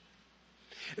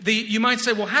 You might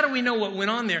say, well, how do we know what went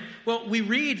on there? Well, we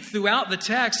read throughout the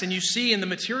text, and you see in the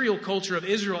material culture of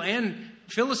Israel and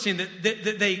Philistine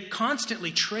that they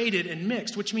constantly traded and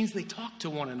mixed, which means they talked to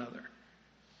one another.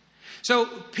 So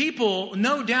people,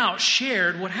 no doubt,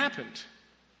 shared what happened,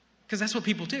 because that's what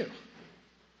people do.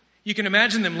 You can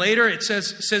imagine them later. It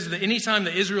says that anytime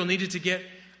that Israel needed to get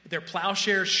their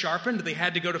plowshares sharpened, they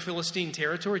had to go to Philistine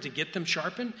territory to get them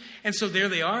sharpened. And so there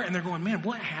they are, and they're going, man,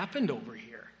 what happened over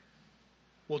here?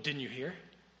 Well, didn't you hear?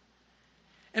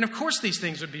 And of course these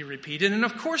things would be repeated, and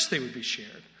of course they would be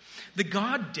shared. The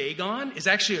god Dagon is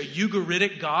actually a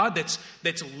Ugaritic god that's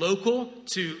local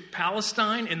to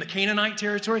Palestine in the Canaanite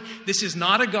territory. This is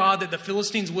not a god that the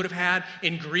Philistines would have had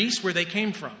in Greece where they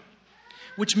came from,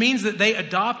 which means that they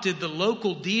adopted the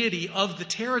local deity of the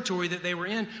territory that they were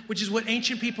in, which is what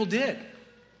ancient people did.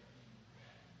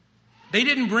 They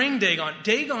didn't bring Dagon.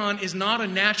 Dagon is not a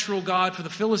natural god for the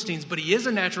Philistines, but he is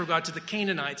a natural god to the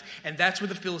Canaanites, and that's where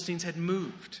the Philistines had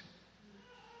moved.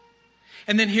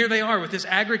 And then here they are with this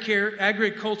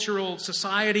agricultural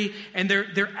society, and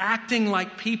they're acting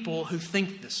like people who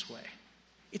think this way.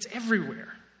 It's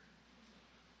everywhere.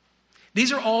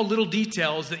 These are all little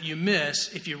details that you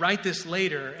miss if you write this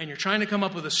later and you're trying to come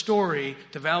up with a story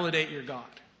to validate your God.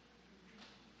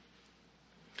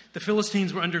 The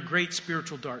Philistines were under great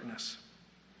spiritual darkness.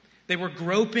 They were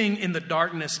groping in the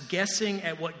darkness, guessing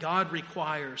at what God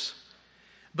requires.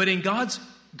 But in God's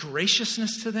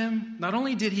graciousness to them, not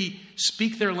only did he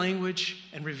speak their language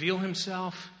and reveal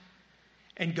himself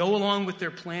and go along with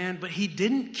their plan, but he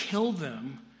didn't kill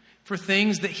them for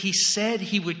things that he said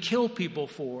he would kill people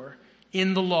for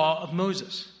in the law of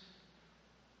Moses.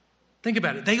 Think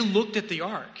about it. They looked at the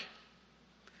ark.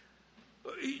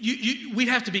 We'd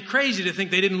have to be crazy to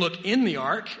think they didn't look in the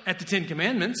ark at the 10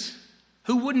 Commandments.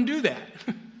 Who wouldn't do that?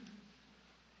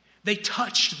 They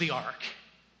touched the ark.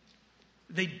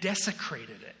 They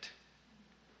desecrated it.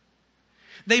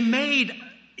 They made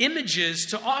images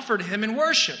to offer to him in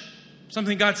worship,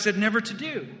 something God said never to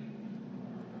do.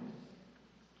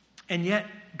 And yet,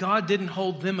 God didn't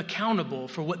hold them accountable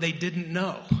for what they didn't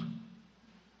know.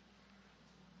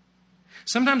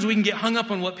 Sometimes we can get hung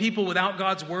up on what people without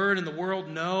God's word in the world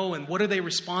know and what are they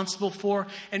responsible for.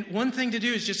 And one thing to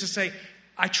do is just to say,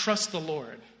 I trust the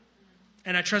Lord,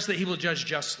 and I trust that he will judge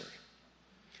justly.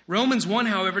 Romans 1,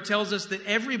 however, tells us that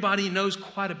everybody knows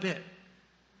quite a bit.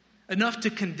 Enough to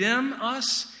condemn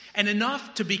us and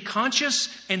enough to be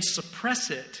conscious and suppress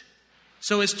it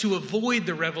so as to avoid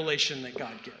the revelation that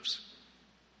God gives.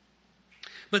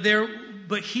 But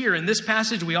here in this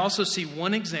passage, we also see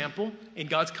one example in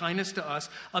God's kindness to us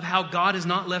of how God has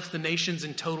not left the nations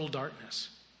in total darkness.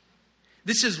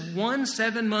 This is one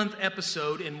 7-month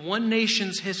episode in one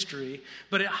nation's history,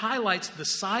 but it highlights the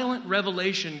silent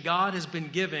revelation God has been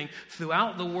giving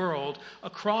throughout the world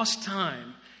across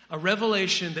time, a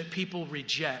revelation that people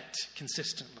reject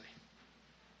consistently.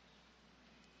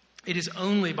 It is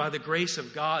only by the grace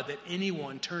of God that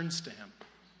anyone turns to Him.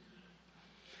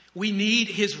 We need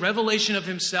His revelation of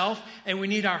Himself, and we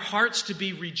need our hearts to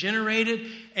be regenerated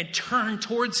and turn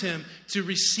towards Him to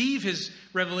receive His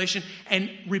revelation and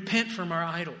repent from our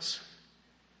idols.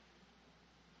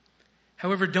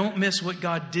 However, don't miss what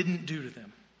God didn't do to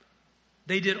them.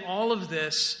 They did all of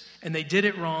this, and they did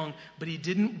it wrong, but He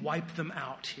didn't wipe them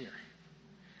out here.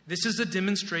 This is a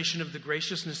demonstration of the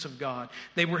graciousness of God.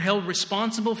 They were held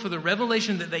responsible for the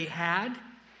revelation that they had,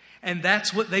 and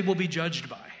that's what they will be judged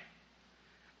by.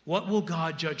 What will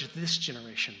God judge this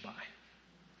generation by?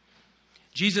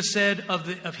 Jesus said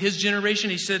of His generation,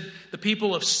 He said, the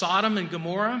people of Sodom and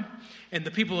Gomorrah and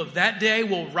the people of that day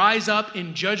will rise up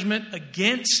in judgment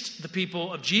against the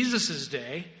people of Jesus'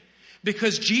 day,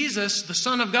 because Jesus, the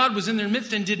Son of God, was in their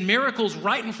midst and did miracles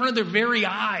right in front of their very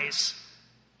eyes,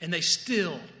 and they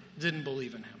still didn't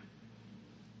believe in Him.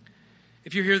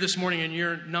 If you're here this morning and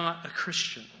you're not a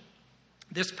Christian,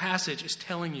 this passage is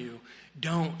telling you,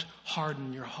 don't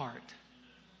harden your heart.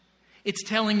 It's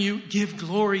telling you, give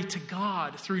glory to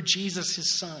God through Jesus,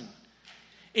 His Son.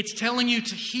 It's telling you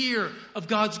to hear of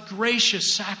God's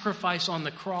gracious sacrifice on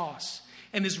the cross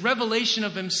and His revelation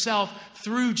of Himself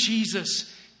through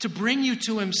Jesus to bring you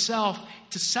to Himself,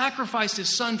 to sacrifice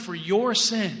His Son for your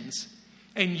sins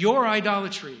and your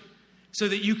idolatry so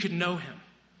that you could know Him.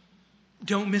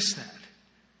 Don't miss that.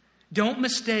 Don't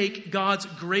mistake God's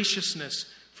graciousness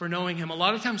for knowing Him. A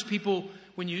lot of times people,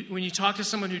 when you talk to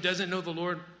someone who doesn't know the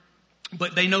Lord,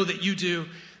 but they know that you do,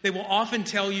 they will often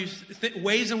tell you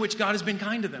ways in which God has been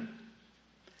kind to them.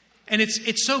 And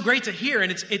it's so great to hear,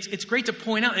 and it's great to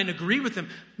point out and agree with them.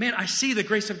 Man, I see the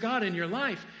grace of God in your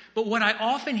life. But what I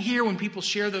often hear when people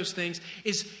share those things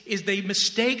is they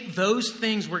mistake those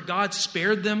things where God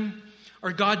spared them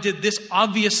or God did this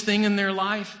obvious thing in their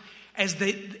life as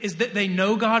that they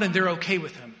know God and they're okay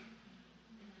with Him.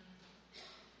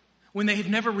 When they have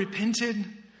never repented,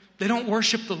 they don't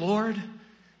worship the Lord,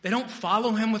 they don't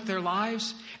follow Him with their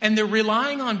lives, and they're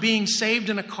relying on being saved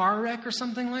in a car wreck or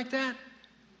something like that,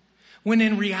 when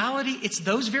in reality, it's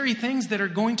those very things that are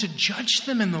going to judge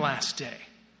them in the last day.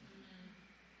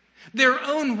 Their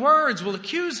own words will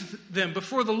accuse them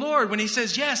before the Lord when He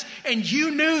says, yes, and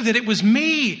you knew that it was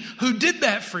me who did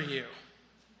that for you,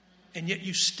 and yet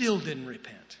you still didn't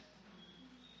repent.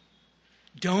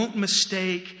 Don't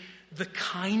mistake the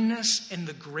kindness and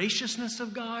the graciousness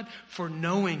of God for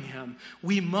knowing Him.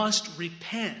 We must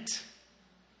repent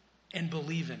and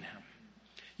believe in Him.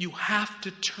 You have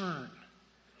to turn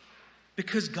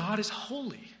because God is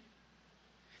holy.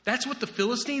 That's what the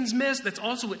Philistines missed. That's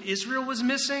also what Israel was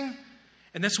missing.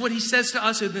 And that's what He says to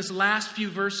us in this last few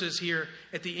verses here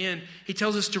at the end. He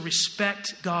tells us to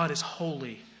respect God as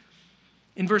holy.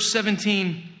 In verse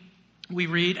 17, we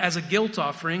read, as a guilt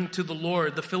offering to the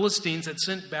Lord, the Philistines had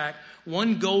sent back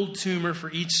 1 gold tumor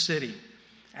for each city: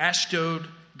 Ashdod,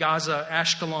 Gaza,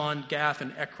 Ashkelon, Gath,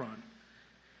 and Ekron.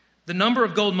 The number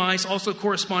of gold mice also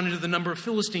corresponded to the number of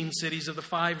Philistine cities of the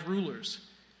 5 rulers,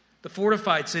 the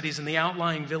fortified cities and the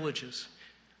outlying villages.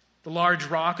 The large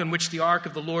rock on which the ark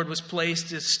of the Lord was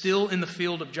placed is still in the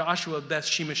field of Joshua of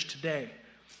Beth-Shemesh today.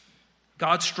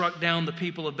 God struck down the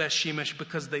people of Beth-Shemesh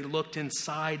because they looked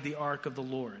inside the ark of the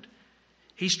Lord.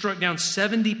 He struck down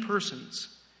 70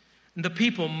 persons. And the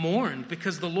people mourned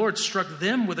because the Lord struck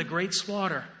them with a great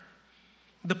slaughter.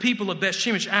 The people of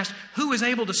Beth-Shemesh asked, who is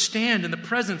able to stand in the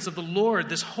presence of the Lord,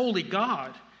 this holy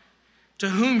God? To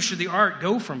whom should the ark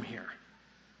go from here?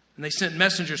 And they sent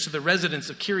messengers to the residents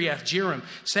of Kiriath Jearim,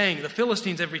 saying, the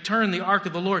Philistines have returned the ark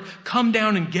of the Lord. Come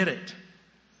down and get it.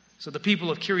 So the people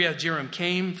of Kiriath Jearim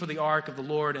came for the ark of the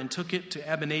Lord and took it to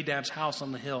Abinadab's house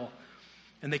on the hill.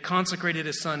 And they consecrated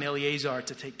his son Eleazar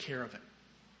to take care of it.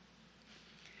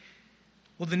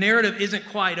 Well, the narrative isn't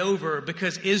quite over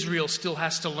because Israel still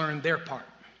has to learn their part.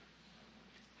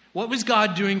 What was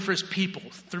God doing for His people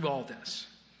through all this?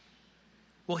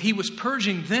 Well, He was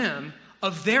purging them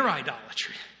of their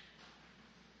idolatry.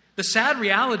 The sad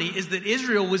reality is that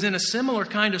Israel was in a similar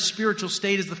kind of spiritual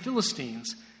state as the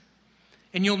Philistines.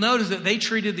 And you'll notice that they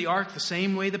treated the ark the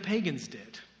same way the pagans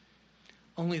did,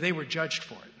 only they were judged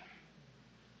for it.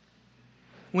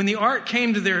 When the ark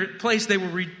came to their place, they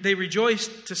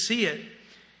rejoiced to see it.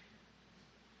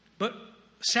 But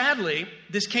Sadly,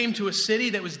 this came to a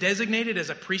city that was designated as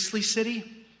a priestly city.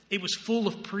 It was full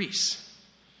of priests.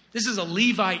 This is a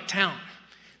Levite town.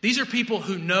 These are people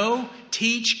who know,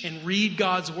 teach, and read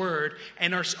God's word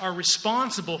and are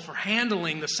responsible for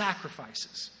handling the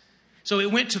sacrifices. So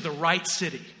it went to the right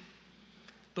city.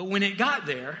 But when it got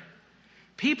there,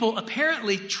 people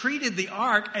apparently treated the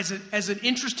ark as an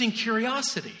interesting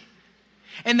curiosity.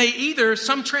 And they either,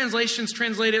 some translations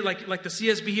translate it like the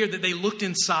CSB here, that they looked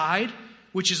inside,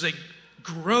 which is a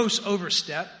gross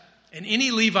overstep, and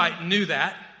any Levite knew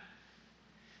that.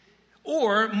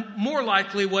 Or more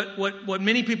likely, what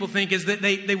many people think is that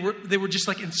they were just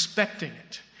like inspecting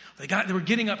it. They were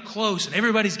getting up close, and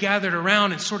everybody's gathered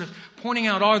around and sort of pointing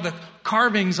out all the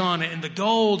carvings on it and the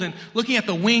gold and looking at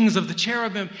the wings of the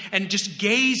cherubim and just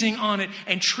gazing on it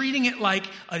and treating it like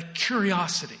a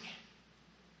curiosity.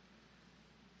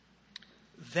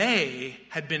 They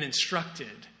had been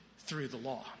instructed through the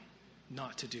law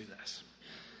not to do this.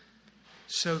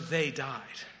 So they died.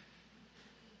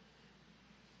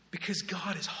 Because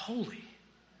God is holy.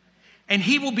 And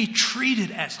He will be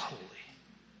treated as holy.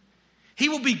 He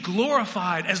will be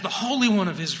glorified as the Holy One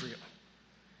of Israel.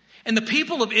 And the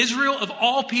people of Israel, of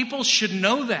all people, should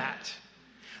know that.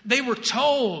 They were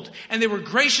told and they were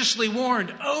graciously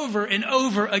warned over and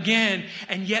over again,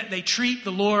 and yet they treat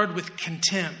the Lord with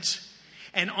contempt.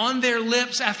 And on their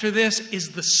lips after this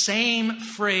is the same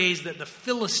phrase that the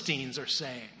Philistines are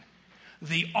saying.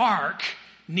 The ark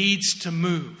needs to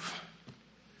move.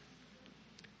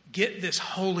 Get this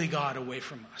holy God away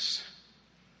from us.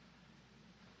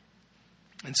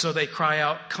 And so they cry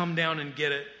out, come down and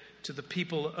get it, to the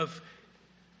people of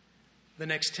the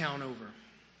next town over.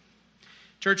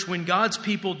 Church, when God's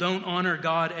people don't honor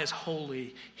God as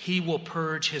holy, He will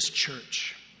purge His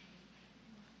church.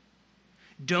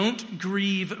 Don't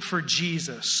grieve for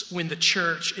Jesus when the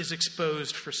church is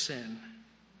exposed for sin.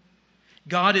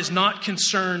 God is not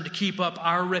concerned to keep up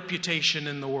our reputation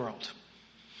in the world.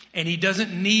 And He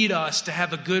doesn't need us to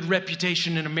have a good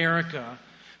reputation in America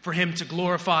for Him to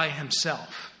glorify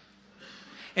Himself.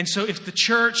 And so if the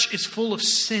church is full of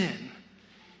sin,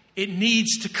 it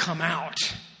needs to come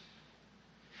out.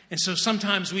 And so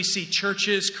sometimes we see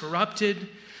churches corrupted.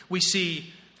 We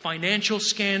see financial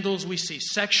scandals. We see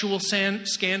sexual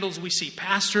scandals. We see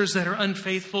pastors that are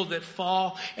unfaithful that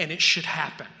fall, and it should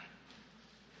happen.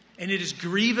 And it is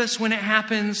grievous when it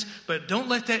happens, but don't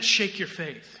let that shake your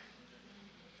faith.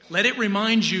 Let it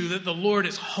remind you that the Lord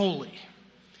is holy.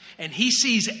 And He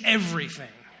sees everything.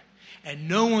 And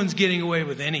no one's getting away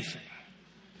with anything.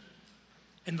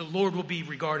 And the Lord will be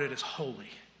regarded as holy.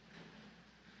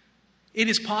 It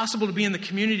is possible to be in the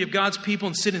community of God's people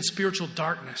and sit in spiritual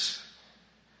darkness.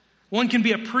 One can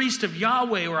be a priest of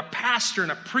Yahweh or a pastor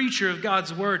and a preacher of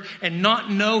God's word and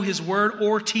not know His word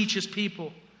or teach His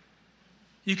people.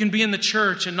 You can be in the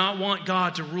church and not want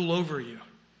God to rule over you.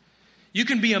 You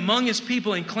can be among His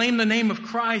people and claim the name of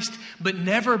Christ, but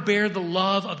never bear the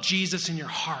love of Jesus in your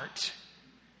heart.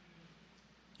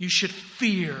 You should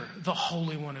fear the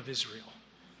Holy One of Israel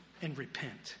and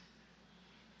repent.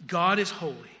 God is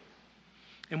holy.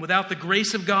 And without the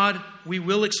grace of God, we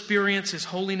will experience His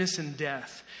holiness in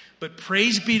death. But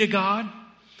praise be to God,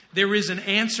 there is an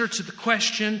answer to the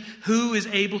question, who is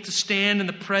able to stand in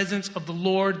the presence of the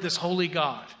Lord, this holy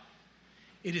God?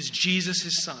 It is Jesus,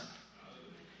 His Son.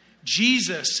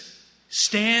 Jesus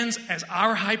stands as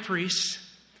our high priest,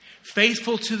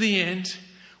 faithful to the end,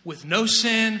 with no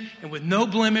sin and with no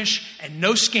blemish and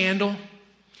no scandal.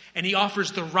 And He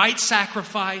offers the right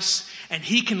sacrifice, and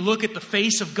He can look at the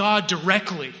face of God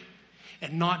directly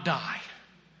and not die.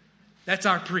 That's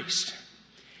our priest.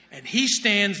 And He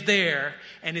stands there,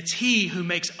 and it's He who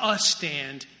makes us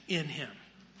stand in Him.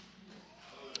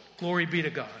 Glory be to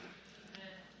God.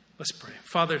 Let's pray.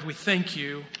 Father, we thank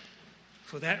You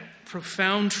for that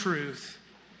profound truth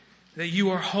that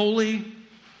You are holy,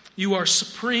 You are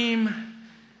supreme,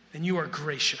 and You are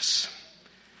gracious.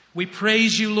 We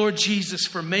praise You, Lord Jesus,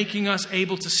 for making us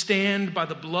able to stand by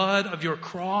the blood of Your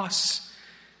cross.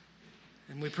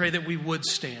 And we pray that we would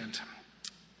stand.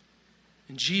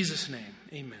 In Jesus' name,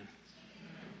 amen.